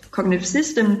cognitive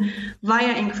system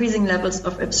via increasing levels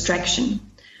of abstraction,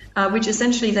 which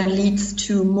essentially then leads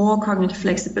to more cognitive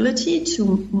flexibility,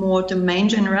 to more domain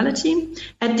generality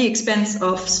at the expense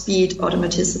of speed,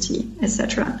 automaticity,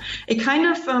 etc. It kind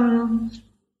of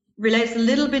relates a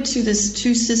little bit to this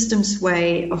two systems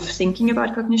way of thinking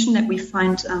about cognition that we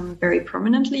find very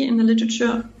prominently in the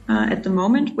literature at the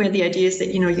moment, where the idea is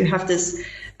that, you have this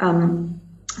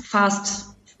fast,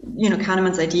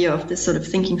 Kahneman's idea of this sort of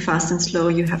thinking fast and slow.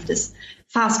 You have this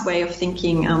fast way of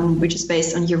thinking, which is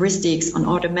based on heuristics, on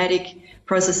automatic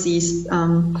processes,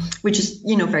 which is,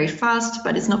 very fast,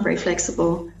 but it's not very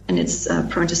flexible and it's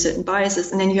prone to certain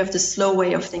biases. And then you have this slow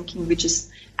way of thinking, which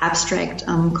is abstract,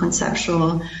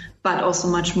 conceptual, but also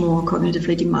much more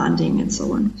cognitively demanding and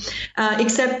so on.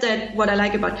 Except that what I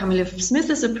like about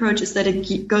Kamilov-Smith's approach is that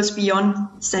it goes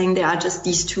beyond saying there are just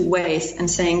these two ways and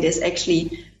saying there's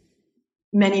actually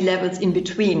many levels in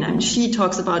between. And she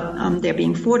talks about there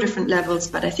being 4 different levels,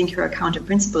 but I think her account in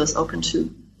principle is open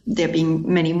to there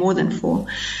being many more than 4.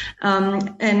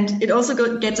 And it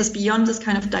also gets us beyond this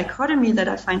kind of dichotomy that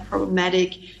I find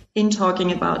problematic in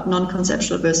talking about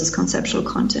non-conceptual versus conceptual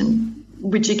content,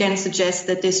 which again suggests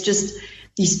that there's just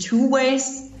these 2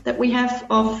 ways that we have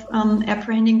of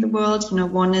apprehending the world.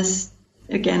 One is,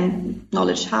 again,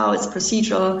 knowledge how, it's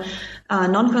procedural,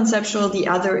 non-conceptual. The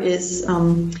other is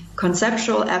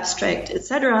conceptual, abstract,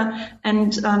 etc.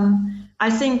 And I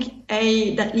think,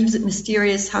 that leaves it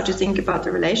mysterious how to think about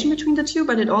the relation between the 2,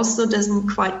 but it also doesn't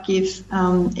quite give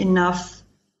enough.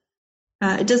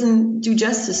 It doesn't do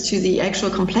justice to the actual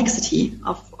complexity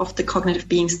of the cognitive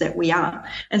beings that we are.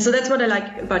 And so that's what I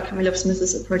like about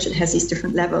Kamilov-Smith's approach. It has these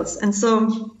different levels. And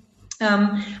so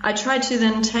I try to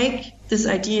then take this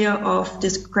idea of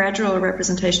this gradual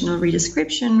representational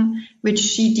redescription, which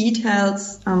she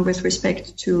details with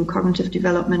respect to cognitive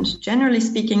development, generally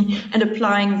speaking, and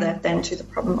applying that then to the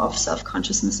problem of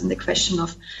self-consciousness and the question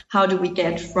of how do we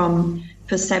get from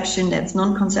perception that's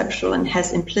non-conceptual and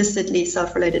has implicitly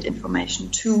self-related information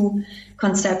to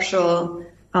conceptual,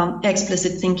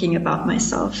 explicit thinking about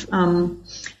myself.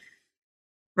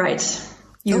 Right.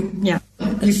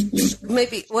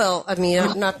 Maybe. Well, I mean,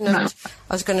 I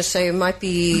was going to say it might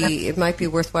be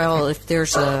worthwhile if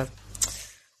there's I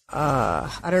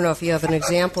don't know if you have an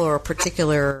example or a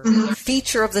particular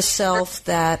feature of the self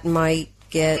that might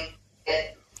get,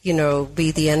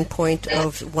 be the endpoint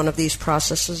of one of these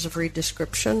processes of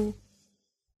redescription.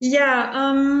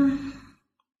 Yeah.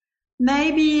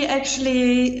 Maybe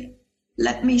actually,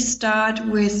 let me start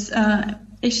with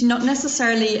actually not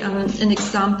necessarily an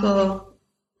example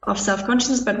of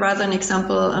self-consciousness, but rather an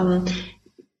example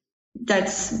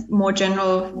that's more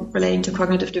general relating to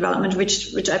cognitive development,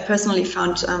 which I personally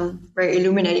found very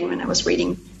illuminating when I was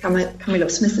reading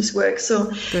Kamilov-Smith's work.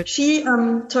 So she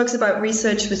talks about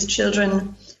research with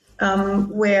children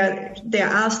where they're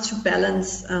asked to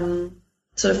balance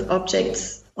sort of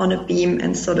objects on a beam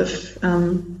and sort of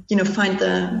find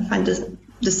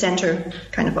the center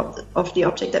kind of the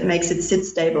object that makes it sit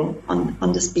stable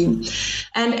on this beam.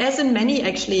 And as in many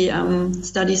actually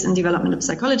studies in developmental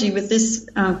psychology with this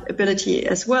ability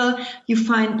as well,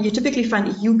 you typically find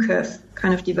a U-curve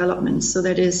kind of development. So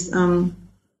that is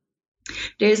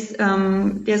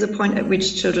there's a point at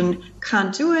which children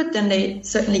can't do it, then they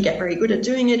certainly get very good at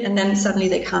doing it, and then suddenly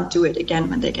they can't do it again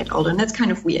when they get older, and that's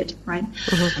kind of weird, right?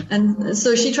 Mm-hmm. And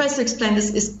so she tries to explain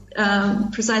this is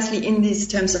precisely in these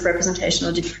terms of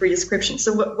representational redescription.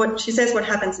 So what she says, what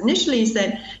happens initially is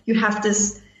that you have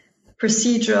this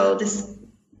procedural, this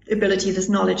ability, this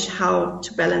knowledge how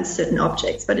to balance certain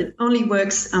objects, but it only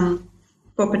works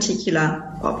for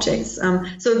particular objects.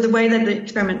 So the way that the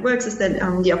experiment works is that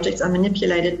the objects are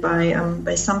manipulated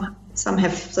by some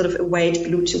have sort of a weight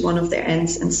glued to one of their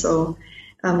ends, and so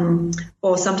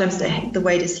or sometimes the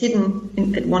weight is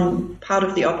hidden at one part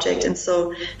of the object, and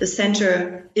so the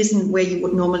center isn't where you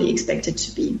would normally expect it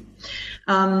to be.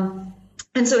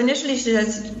 And so initially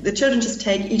the children just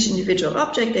take each individual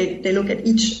object, they look at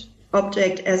each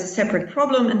object as a separate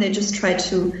problem, and they just try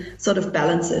to sort of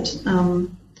balance it.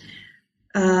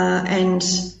 And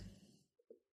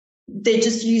they're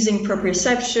just using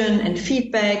proprioception and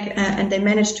feedback, and they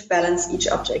manage to balance each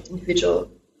object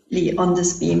individually on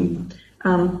this beam.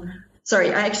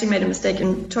 Sorry, I actually made a mistake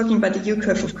in talking about the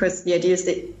U-curve. Of course, the idea is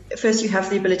that first you have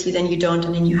the ability, then you don't,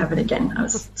 and then you have it again. I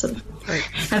was sort of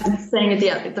saying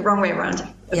it the wrong way around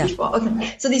before.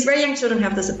 Okay, so these very young children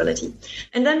have this ability,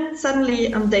 and then suddenly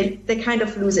they kind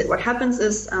of lose it. What happens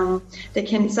is they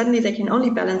can only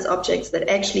balance objects that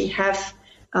actually have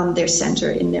their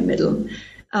center in their middle.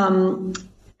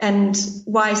 And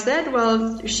why is that?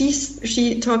 Well,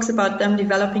 she talks about them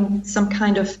developing some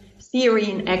kind of theory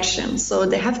in action. So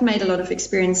they have made a lot of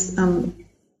experience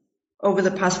over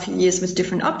the past few years with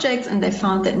different objects, and they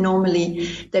found that normally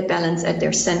they balance at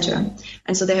their center.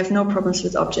 And so they have no problems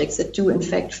with objects that do in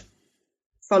fact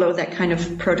follow that kind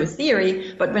of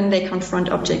proto-theory, but when they confront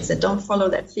objects that don't follow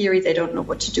that theory, they don't know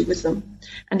what to do with them.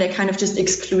 And they kind of just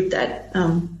exclude that.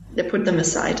 They put them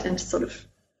aside and sort of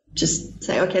just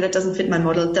say, okay, that doesn't fit my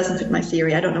model, it doesn't fit my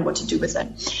theory, I don't know what to do with that.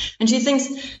 And she thinks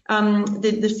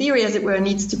the theory, as it were,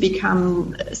 needs to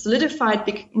become solidified,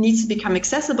 needs to become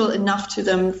accessible enough to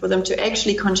them for them to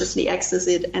actually consciously access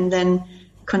it and then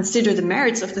consider the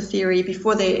merits of the theory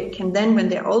before they can then, when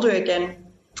they're older again,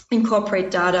 incorporate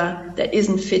data that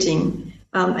isn't fitting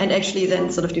and actually then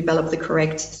sort of develop the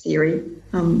correct theory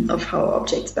of how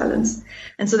objects balance.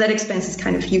 And so that explains this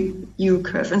kind of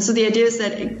U-curve. And so the idea is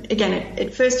that, again,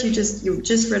 at first you're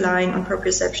just relying on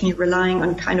proprioception, you're relying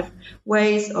on kind of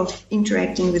ways of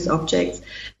interacting with objects.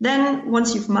 Then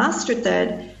once you've mastered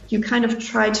that, you kind of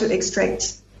try to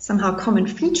extract somehow common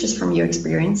features from your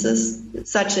experiences,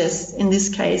 such as, in this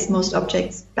case, most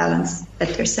objects balance at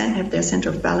their have their center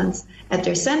of balance at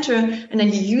their center, and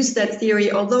then you use that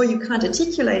theory, although you can't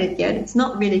articulate it yet, it's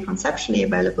not really conceptually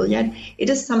available yet, it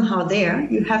is somehow there.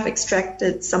 You have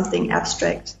extracted something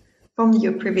abstract from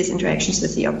your previous interactions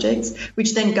with the objects,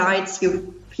 which then guides your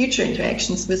future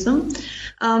interactions with them.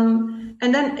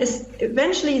 And then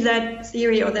eventually that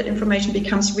theory or that information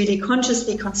becomes really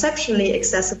consciously, conceptually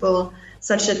accessible,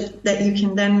 such that you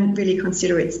can then really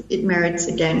consider its merits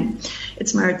again. And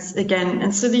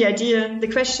so the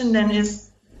question then is,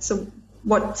 so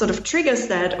what sort of triggers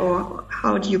that, or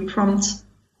how do you prompt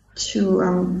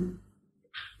to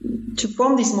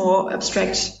form these more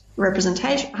abstract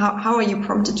representation? How are you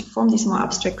prompted to form these more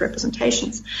abstract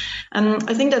representations?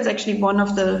 I think that's actually one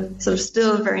of the sort of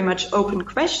still very much open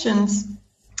questions.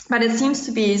 But it seems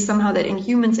to be somehow that in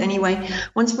humans anyway,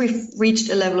 once we've reached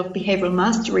a level of behavioral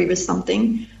mastery with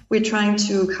something, we're trying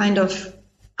to kind of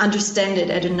understand it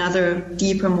at another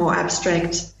deeper, more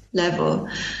abstract level.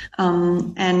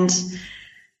 And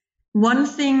one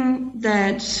thing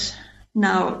that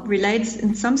now relates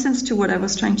in some sense to what I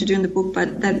was trying to do in the book,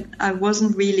 but that I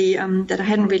wasn't really, that I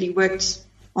hadn't really worked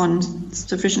on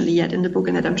sufficiently yet in the book,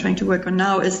 and that I'm trying to work on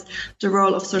now, is the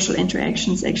role of social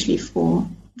interactions actually for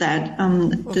that,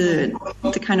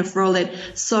 the kind of role that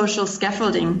social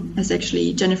scaffolding, as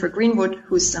actually Jennifer Greenwood,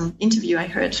 whose interview I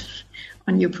heard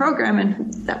on your program,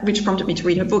 and which prompted me to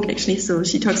read her book actually. So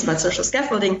she talks about social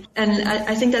scaffolding, and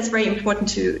I think that's very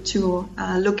important to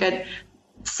look at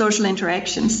social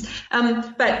interactions.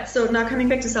 But so now coming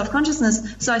back to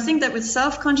self-consciousness, so I think that with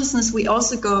self-consciousness we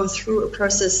also go through a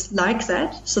process like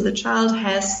that. So the child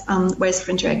has ways of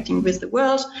interacting with the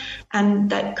world,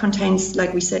 and that contains,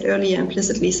 like we said earlier,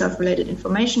 implicitly self-related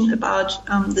information about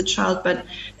the child, but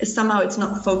somehow it's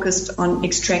not focused on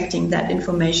extracting that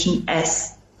information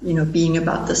as, being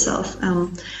about the self.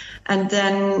 And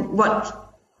then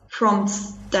what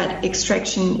prompts that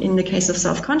extraction in the case of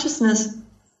self-consciousness?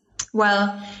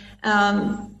 Well,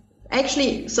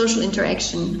 actually, social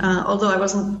interaction, although I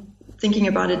wasn't thinking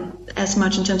about it as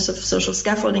much in terms of social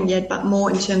scaffolding yet, but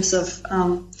more in terms of,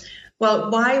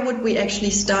 why would we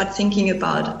actually start thinking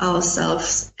about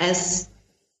ourselves as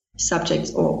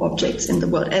subjects or objects in the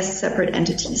world, as separate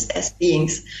entities, as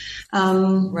beings?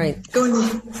 Right.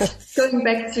 Going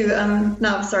back to,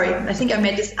 no, sorry, I think I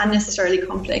made this unnecessarily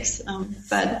complex,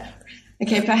 but...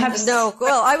 Okay, perhaps. No,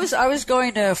 well, I was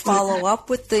going to follow up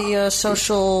with the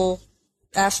social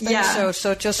aspect. Yeah.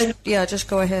 So just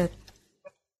go ahead.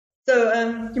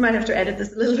 So you might have to edit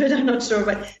this a little bit. I'm not sure,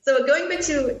 but so going back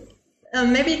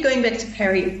to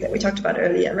Perry that we talked about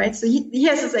earlier, right? So he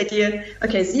has this idea.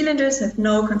 Okay, Zealanders have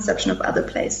no conception of other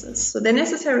places, so they're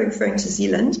necessarily referring to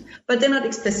Zealand, but they're not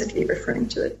explicitly referring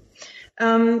to it.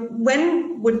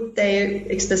 when would they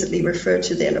explicitly refer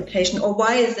to their location? Or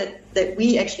why is it that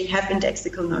we actually have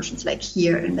indexical notions like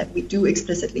here and that we do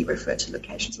explicitly refer to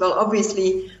locations? Well,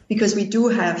 obviously, because we do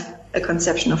have a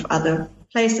conception of other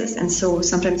places. And so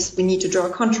sometimes we need to draw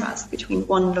a contrast between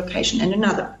one location and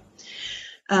another.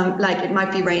 Like it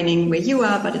might be raining where you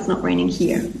are, but it's not raining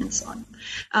here, and so on.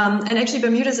 And actually,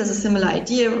 Bermudez has a similar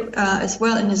idea as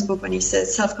well in his book when he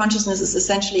says self-consciousness is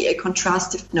essentially a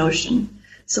contrastive notion.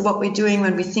 So what we're doing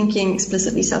when we're thinking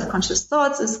explicitly self-conscious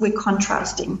thoughts is we're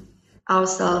contrasting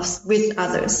ourselves with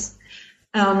others.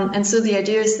 And so the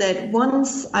idea is that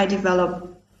once I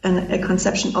develop a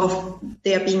conception of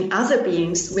there being other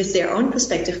beings with their own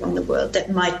perspective on the world that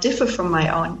might differ from my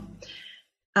own,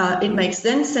 it makes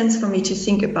then sense for me to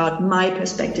think about my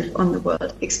perspective on the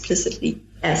world explicitly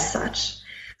as such.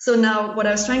 So now what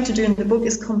I was trying to do in the book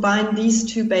is combine these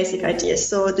two basic ideas.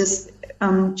 So this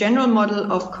general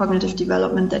model of cognitive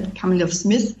development that Camille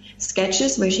Smith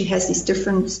sketches, where she has these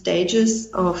different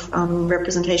stages of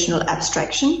representational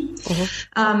abstraction.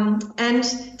 And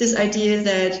this idea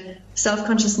that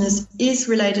self-consciousness is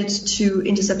related to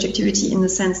intersubjectivity in the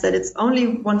sense that it's only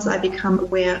once I become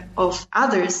aware of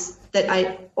others that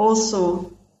I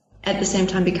also at the same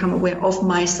time become aware of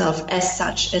myself as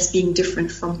such, as being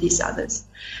different from these others.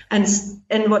 And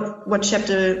what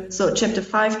chapter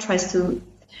 5 tries to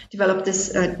develop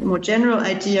this more general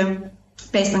idea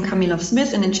based on Camille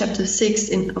Smith, and in chapter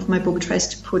 6 of my book tries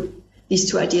to put these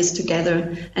two ideas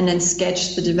together and then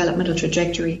sketch the developmental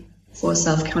trajectory for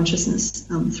self-consciousness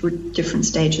through different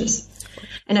stages.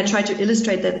 And I try to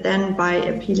illustrate that then by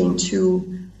appealing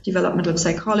to developmental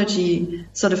psychology,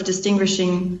 sort of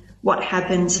distinguishing what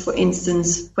happens, for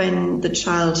instance, when the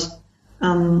child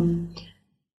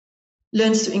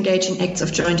learns to engage in acts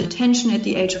of joint attention at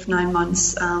the age of 9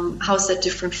 months. How's that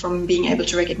different from being able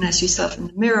to recognize yourself in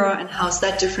the mirror? And how's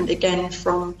that different again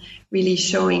from really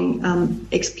showing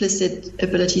explicit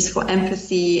abilities for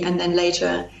empathy and then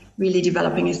later really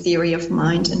developing a theory of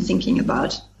mind and thinking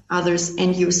about others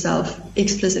and yourself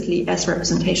explicitly as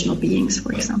representational beings,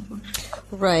 for example.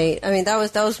 Right. I mean, that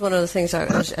was one of the things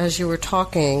as you were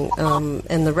talking,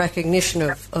 and the recognition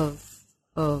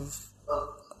of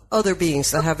other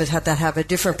beings that have a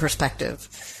different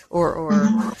perspective, or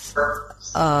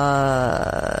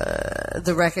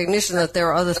the recognition that there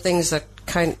are other things that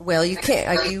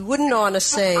you wouldn't want to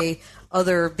say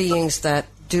other beings that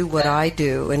do what I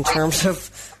do in terms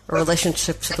of a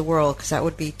relationship to the world, because that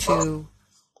would be too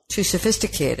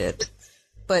sophisticated.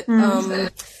 But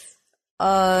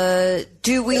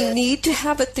do we need to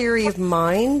have a theory of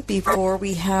mind before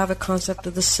we have a concept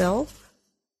of the self?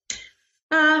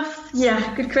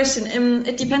 Yeah, good question.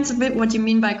 It depends a bit what you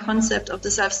mean by concept of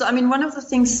the self. So, I mean, one of the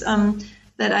things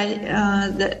that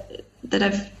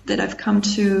I've come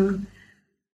to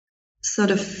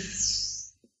sort of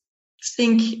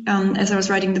think as I was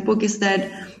writing the book is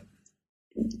that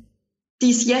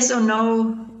these yes or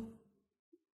no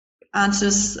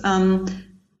answers are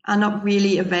not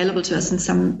really available to us in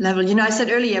some level. You know, I said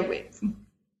earlier,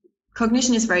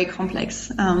 cognition is very complex,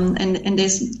 and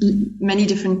there's many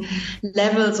different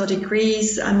levels or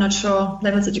degrees. I'm not sure,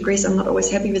 levels or degrees, I'm not always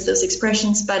happy with those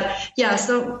expressions. But yeah,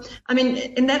 so, I mean,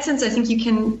 in that sense, I think you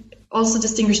can also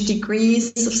distinguish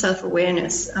degrees of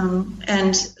self-awareness.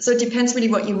 And so it depends really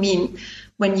what you mean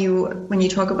when you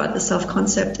talk about the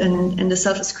self-concept and the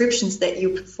self-ascriptions that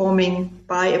you're performing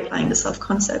by applying the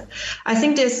self-concept. I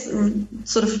think there's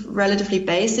sort of relatively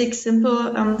basic,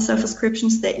 simple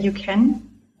self-ascriptions that you can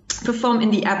perform in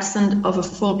the absence of a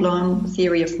full-blown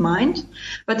theory of mind,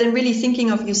 but then really thinking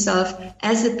of yourself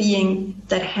as a being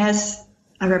that has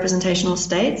a representational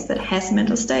states, that has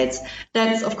mental states,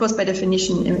 that, of course, by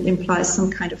definition implies some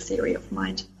kind of theory of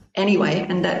mind anyway,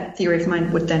 and that theory of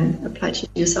mind would then apply to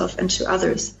yourself and to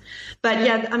others. But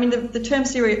yeah, I mean, the term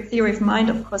theory of mind,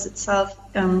 of course, itself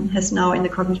has now in the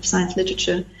cognitive science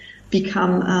literature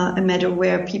become a matter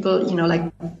where people, you know,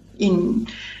 like in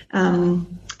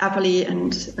Apperly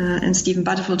and Stephen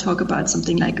Butterfield talk about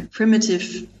something like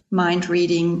primitive mind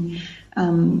reading,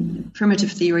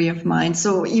 primitive theory of mind.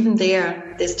 So even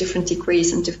there's different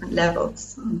degrees and different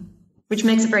levels, which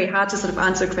makes it very hard to sort of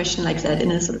answer a question like that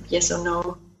in a sort of yes or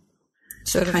no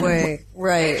sort of way.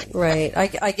 Right.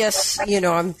 I guess, you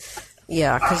know,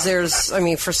 because there's, I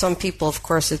mean, for some people, of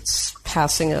course, it's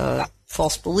passing a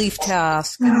false belief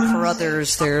task. And for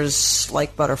others, there's,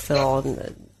 like Butterfield,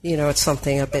 and, you know, it's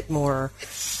something a bit more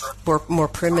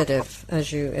primitive,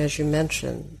 as you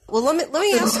mentioned. Well,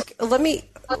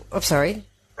 I'm sorry.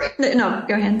 No,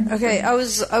 go ahead. Okay, I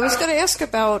was going to ask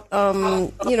about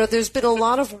there's been a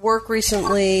lot of work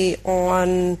recently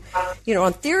on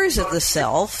on theories of the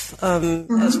self,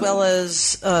 as well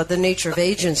as the nature of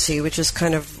agency, which is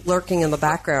kind of lurking in the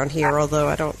background here. Although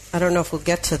I don't know if we'll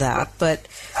get to that, but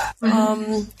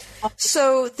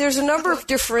so there's a number of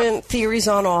different theories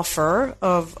on offer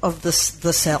of the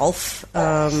self.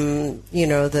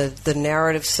 The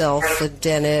narrative self, the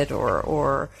Dennett,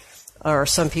 or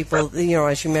some people,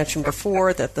 as you mentioned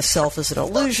before, that the self is an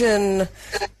illusion.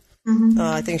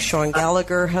 I think Sean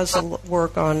Gallagher has a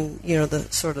work on, the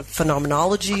sort of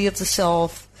phenomenology of the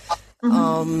self.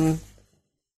 How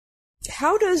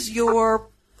does your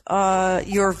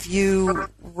view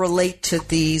relate to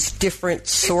these different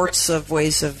sorts of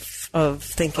ways of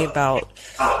thinking about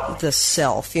the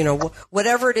self?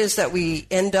 Whatever it is that we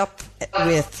end up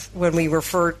with when we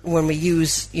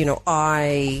use,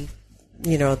 I,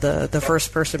 the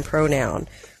first person pronoun.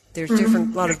 There's a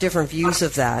lot of different views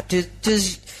of that.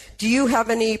 Do you have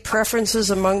any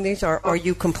preferences among these? Are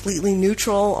you completely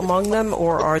neutral among them,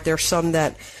 or are there some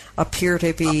that appear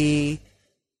to be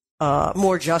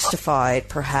more justified,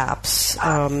 perhaps,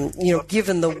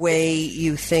 given the way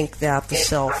you think that the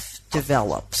self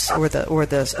develops,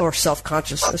 or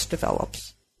self-consciousness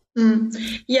develops?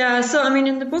 Yeah, so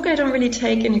in the book I don't really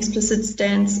take an explicit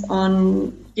stance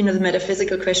on the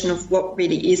metaphysical question of what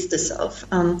really is the self.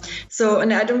 And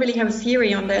I don't really have a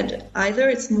theory on that either.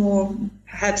 It's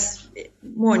perhaps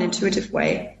more an intuitive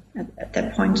way at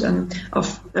that point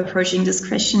of approaching this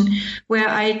question, where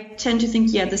I tend to think,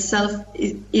 the self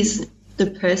is the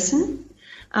person.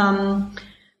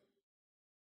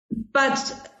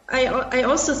 But I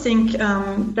also think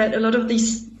that a lot of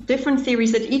these different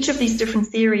theories, that each of these different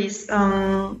theories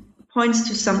points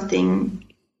to something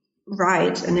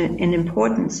right and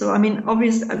important. So,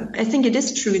 obviously, I think it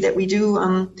is true that we do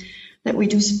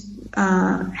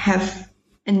have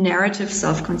a narrative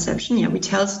self-conception. Yeah, we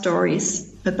tell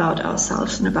stories about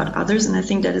ourselves and about others, and I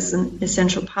think that is an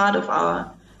essential part of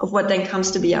what then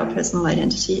comes to be our personal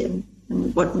identity and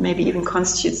what maybe even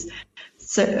constitutes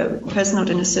personhood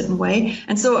in a certain way.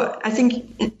 And so I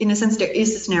think in a sense there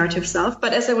is this narrative self.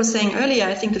 But as I was saying earlier,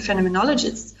 I think the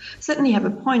phenomenologists certainly have a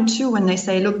point too when they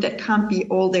say, look, that can't be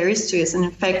all there is to it. And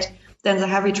in fact, Dan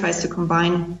Zahavi tries to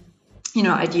combine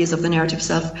ideas of the narrative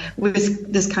self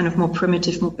with this kind of more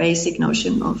primitive, more basic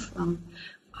notion of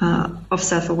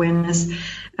self-awareness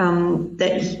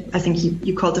that I think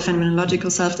you called the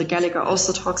phenomenological self, that Gallagher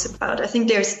also talks about. I think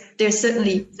there's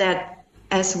certainly that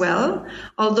as well,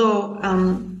 although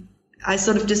I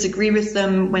sort of disagree with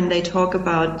them when they talk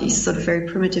about these sort of very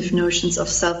primitive notions of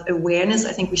self-awareness.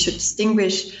 I think we should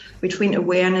distinguish between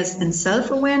awareness and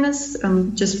self-awareness,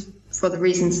 just for the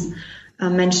reasons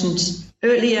mentioned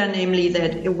earlier, namely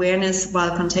that awareness,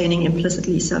 while containing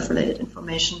implicitly self-related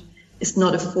information, is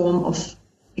not a form of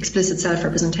explicit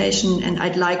self-representation, and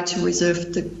I'd like to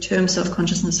reserve the term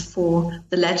self-consciousness for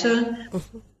the latter.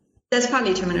 That's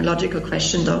partly a terminological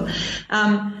question, though.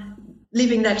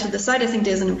 Leaving that to the side, I think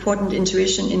there's an important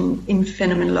intuition in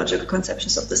phenomenological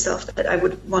conceptions of the self that I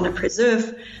would want to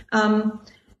preserve.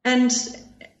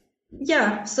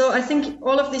 So I think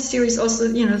all of these theories also,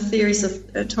 theories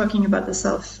of talking about the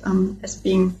self as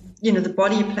being, the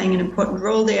body playing an important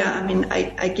role there.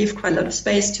 I give quite a lot of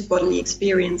space to bodily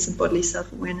experience and bodily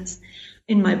self-awareness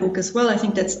in my book as well. I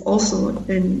think that's also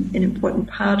an important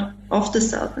part of the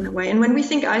self in a way. And when we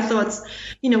think I thoughts,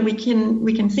 we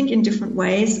can think in different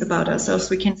ways about ourselves.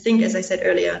 We can think, as I said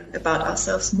earlier, about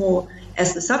ourselves more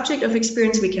as the subject of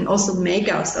experience. We can also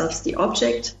make ourselves the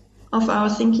object of our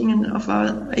thinking and of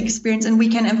our experience. And we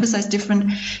can emphasize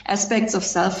different aspects of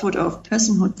selfhood or of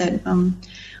personhood that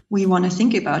we want to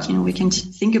think about. We can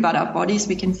think about our bodies.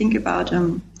 We can think about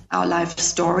our life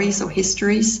stories or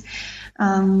histories.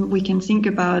 We can think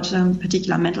about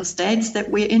particular mental states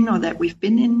that we're in or that we've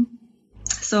been in.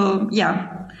 So,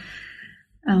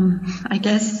 I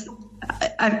guess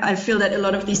I feel that a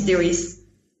lot of these theories,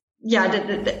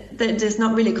 that there's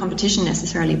not really competition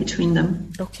necessarily between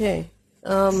them. Okay.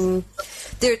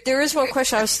 There is one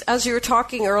question. As you were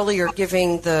talking earlier,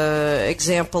 giving the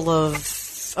example of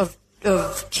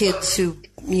kids who,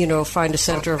 find a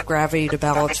center of gravity to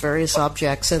balance various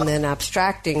objects and then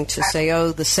abstracting to say,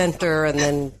 the center, and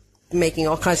then making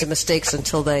all kinds of mistakes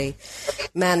until they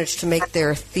manage to make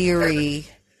their theory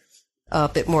a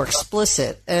bit more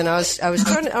explicit. And as you were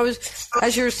talking,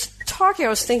 I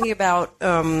was thinking about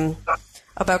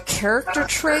character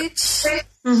traits,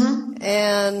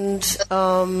 and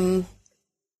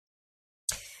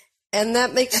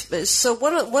that makes so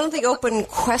one of the open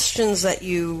questions that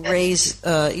you raise,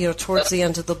 towards the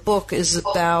end of the book is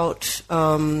about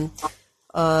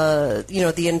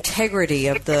the integrity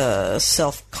of the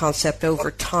self-concept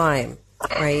over time,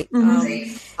 right?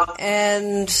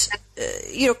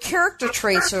 Character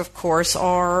traits, of course,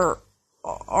 are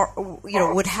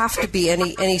would have to be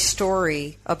any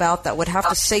story about that would have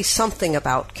to say something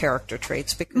about character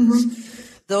traits, because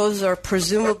those are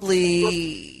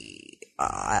presumably,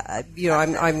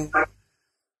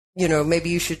 maybe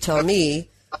you should tell me,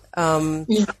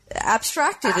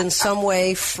 abstracted in some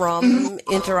way from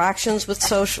interactions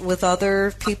with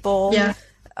other people. Yeah.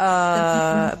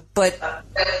 But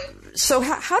so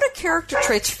how do character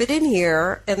traits fit in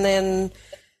here? And then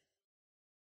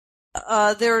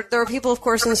there are people, of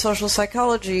course, in social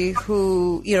psychology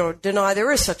who deny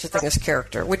there is such a thing as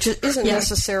character, which isn't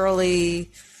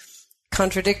necessarily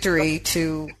contradictory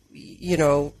to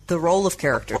the role of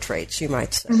character traits, you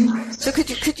might say. So could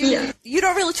you you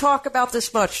don't really talk about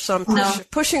this much, so I'm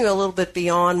pushing a little bit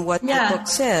beyond what the book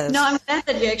says. No, I'm glad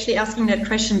that you're actually asking that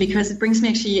question, because it brings me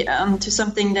actually to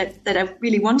something that I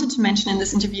really wanted to mention in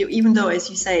this interview, even though, as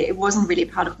you say, it wasn't really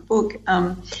part of the book.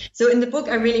 So in the book,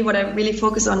 what I really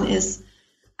focus on is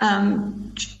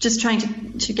just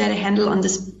trying to get a handle on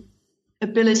this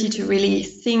ability to really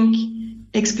think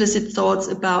explicit thoughts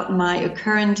about my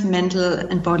current mental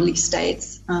and bodily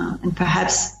states, and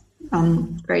perhaps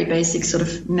very basic sort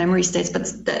of memory states, but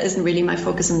that isn't really my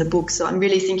focus in the book. So I'm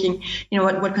really thinking,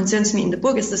 what concerns me in the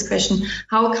book is this question: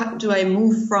 how do I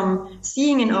move from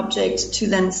seeing an object to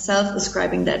then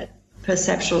self-ascribing that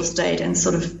perceptual state and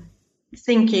sort of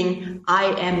thinking I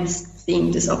am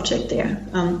seeing this object there?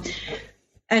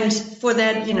 And for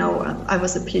that, I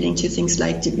was appealing to things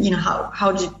like,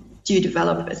 how do you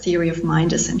develop a theory of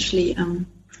mind, essentially,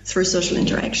 through social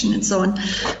interaction and so on.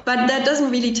 But that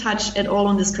doesn't really touch at all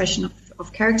on this question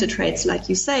of character traits, like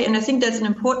you say. And I think that's an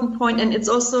important point. And it's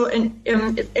also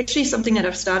actually something that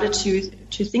I've started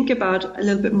to think about a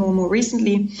little bit more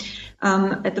recently.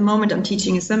 At the moment, I'm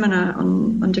teaching a seminar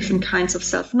on different kinds of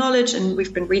self-knowledge, and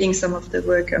we've been reading some of the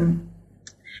work,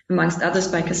 amongst others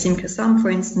by Kasim Kassam, for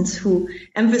instance, who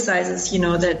emphasizes,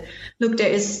 that, look, there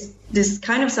is this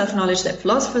kind of self-knowledge that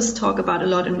philosophers talk about a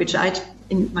lot, and which I,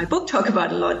 in my book, talk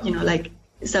about a lot, like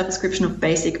self-description of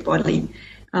basic bodily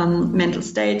mental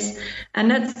states.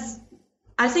 And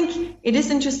I think it is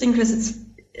interesting because it's,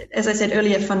 as I said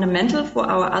earlier, fundamental for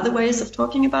our other ways of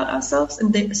talking about ourselves.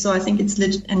 And so I think it's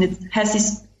and it has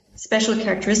these special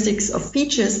characteristics of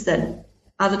features that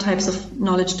other types of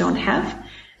knowledge don't have,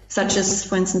 such as,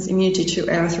 for instance, immunity to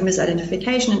error through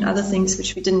misidentification and other things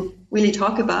which we didn't really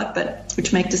talk about, but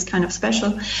which make this kind of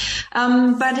special.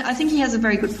 But I think he has a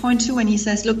very good point, too, when he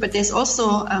says, look, but there's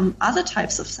also other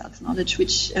types of self-knowledge,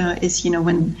 which is,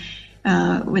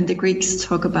 when the Greeks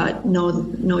talk about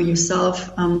know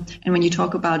yourself, and when you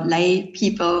talk about lay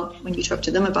people, when you talk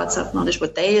to them about self-knowledge,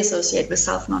 what they associate with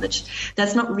self-knowledge,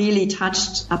 that's not really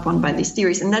touched upon by these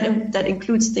theories. And that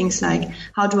includes things like,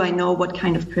 how do I know what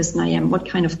kind of person I am? What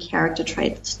kind of character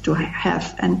traits do I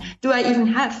have? And do I even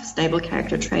have stable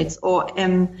character traits? Or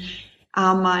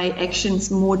are my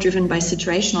actions more driven by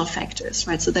situational factors,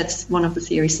 right? So that's one of the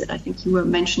theories that I think you were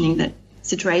mentioning, that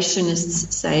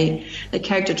situationists say that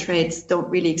character traits don't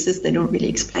really exist. They don't really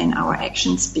explain our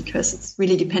actions, because it's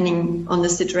really depending on the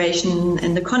situation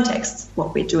and the context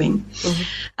what we're doing,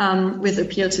 with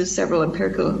appeal to several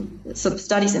empirical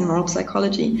studies in moral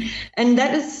psychology. And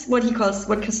that is what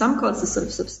Kassam calls the sort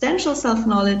of substantial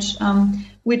self-knowledge,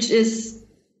 which is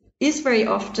very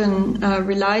often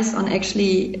relies on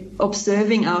actually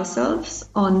observing ourselves,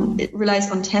 it relies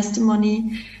on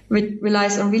testimony,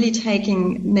 relies on really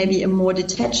taking maybe a more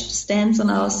detached stance on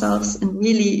ourselves and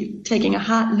really taking a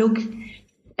hard look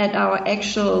at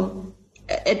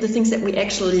at the things that we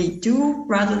actually do,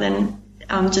 rather than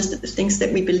just at the things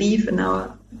that we believe and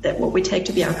that what we take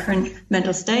to be our current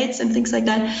mental states and things like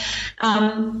that.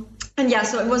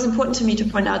 So it was important to me to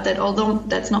point out that although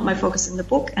that's not my focus in the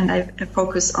book, and I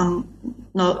focus on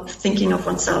not thinking of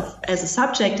oneself as a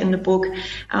subject in the book,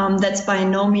 that's by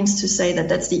no means to say that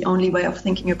that's the only way of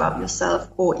thinking about yourself,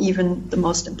 or even the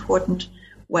most important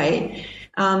way.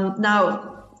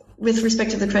 Now, with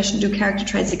respect to the question, do character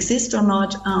traits exist or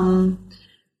not,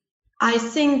 I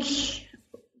think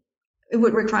it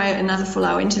would require another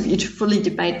full-hour interview to fully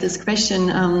debate this question.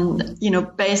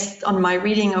 Based on my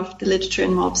reading of the literature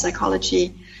in moral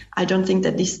psychology, I don't think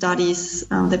that these studies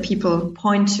that people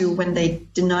point to when they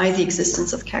deny the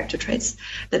existence of character traits,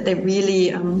 that they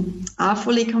really are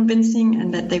fully convincing,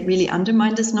 and that they really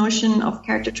undermine this notion of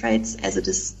character traits as it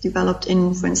is developed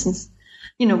in, for instance,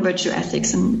 virtue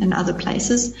ethics and other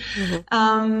places.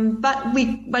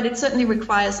 But it certainly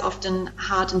requires often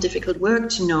hard and difficult work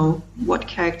to know what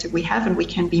character we have, and we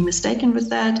can be mistaken with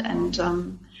that.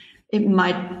 And it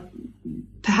might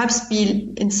perhaps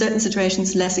be in certain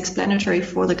situations less explanatory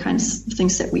for the kinds of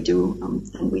things that we do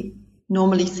than we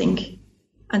normally think.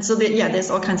 And so, there's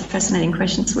all kinds of fascinating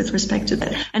questions with respect to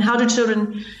that. And how do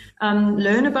children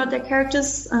learn about their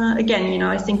characters? Again,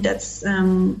 I think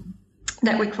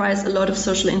that requires a lot of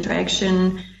social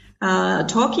interaction,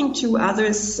 talking to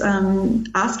others,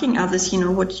 asking others,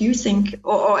 what you think,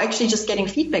 or actually just getting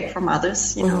feedback from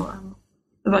others,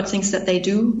 about things that they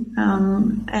do,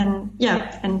 and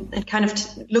kind of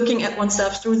looking at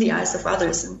oneself through the eyes of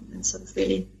others and sort of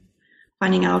really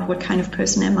finding out what kind of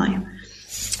person am I.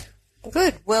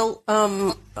 Good. Well,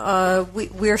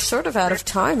 we're sort of out of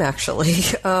time, actually.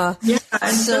 And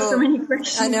so many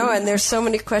questions. I know, and there's so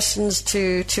many questions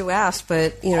to ask,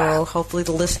 but hopefully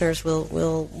the listeners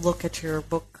will look at your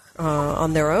book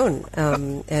on their own,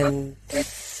 and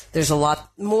there's a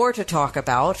lot more to talk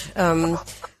about.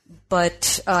 But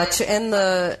to end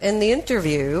the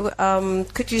interview,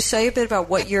 could you say a bit about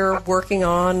what you're working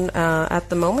on at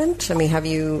the moment? I mean,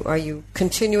 are you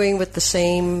continuing with the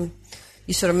same?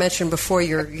 You sort of mentioned before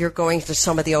you're going to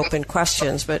some of the open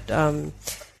questions, but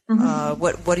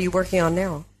what are you working on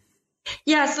now?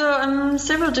 Yeah, so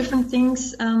several different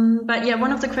things. But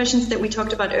one of the questions that we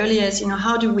talked about earlier is,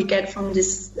 how do we get from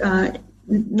this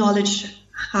knowledge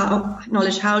how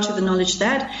to the knowledge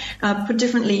that. Put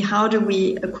differently, how do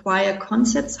we acquire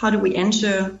concepts? How do we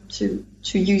enter, to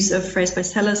use a phrase by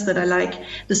Sellers that I like,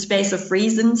 the space of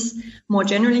reasons, more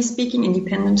generally speaking,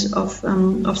 independent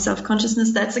of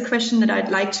self-consciousness? That's a question that I'd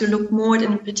like to look more at,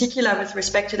 in particular with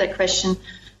respect to that question.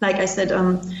 Like I said,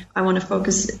 I want to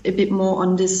focus a bit more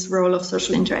on this role of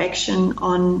social interaction,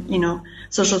 on,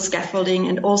 social scaffolding,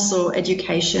 and also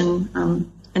education,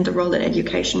 and the role that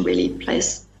education really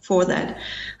plays for that.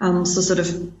 So sort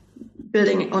of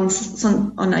building on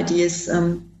ideas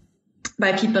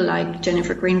by people like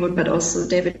Jennifer Greenwood, but also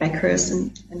David Beckhurst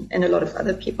and a lot of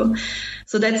other people.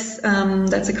 So that's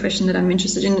a question that I'm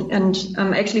interested in, and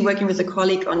I'm actually working with a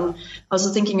colleague on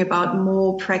also thinking about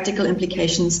more practical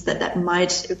implications that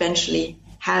might eventually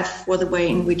have for the way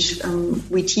in which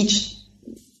we teach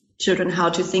children how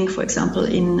to think, for example,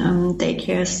 in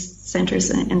daycare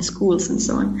centers and schools and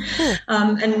so on.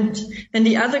 And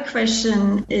the other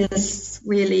question is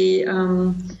really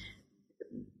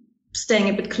staying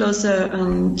a bit closer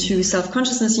to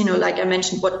self-consciousness, like I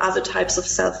mentioned, what other types of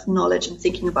self-knowledge and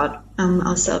thinking about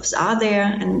ourselves are there,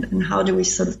 and how do we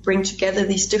sort of bring together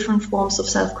these different forms of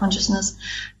self-consciousness.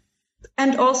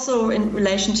 And also in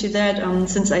relation to that,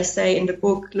 since I say in the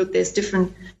book, look, there's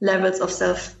different levels of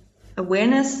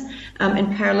self-awareness.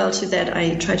 In parallel to that,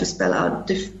 I try to spell out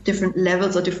different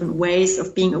levels or different ways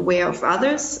of being aware of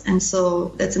others. And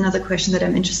so that's another question that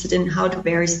I'm interested in. How do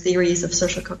various theories of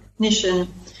social cognition,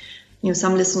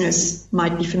 some listeners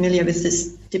might be familiar with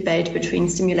this debate between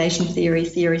stimulation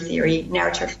theory,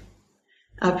 narrative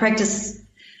practice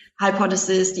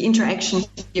hypothesis, the interaction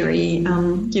theory,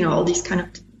 all these kind of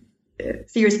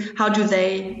theories. How do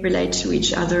they relate to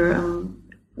each other?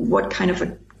 What kind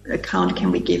of account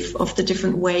can we give of the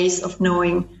different ways of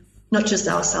knowing not just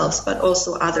ourselves but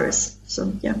also others? So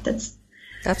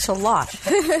that's a lot.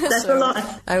 That's a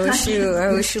lot. I wish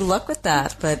you luck with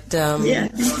that. But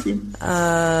thank you.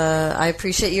 I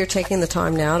appreciate your taking the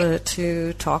time now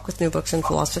to talk with New Books in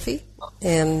Philosophy,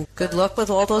 and good luck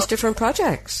with all those different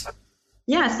projects.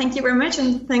 Yeah, thank you very much,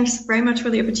 and thanks very much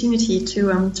for the opportunity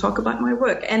to talk about my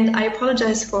work. And I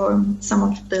apologize for some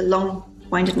of the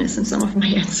long-windedness in some of my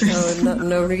answers.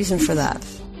 No reason for that.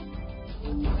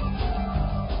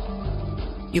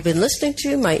 You've been listening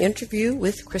to my interview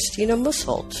with Christina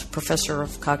Musholt, professor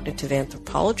of cognitive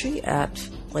anthropology at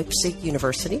Leipzig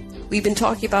University. We've been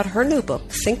talking about her new book,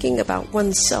 Thinking About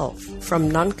Oneself,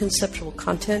 From Non-Conceptual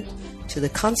Content to the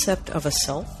Concept of a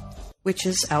Self, which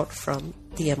is out from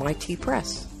the MIT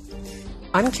Press.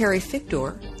 I'm Carrie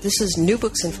Figdor. This is New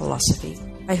Books in Philosophy.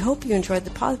 I hope you enjoyed the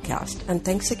podcast, and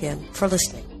thanks again for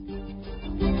listening.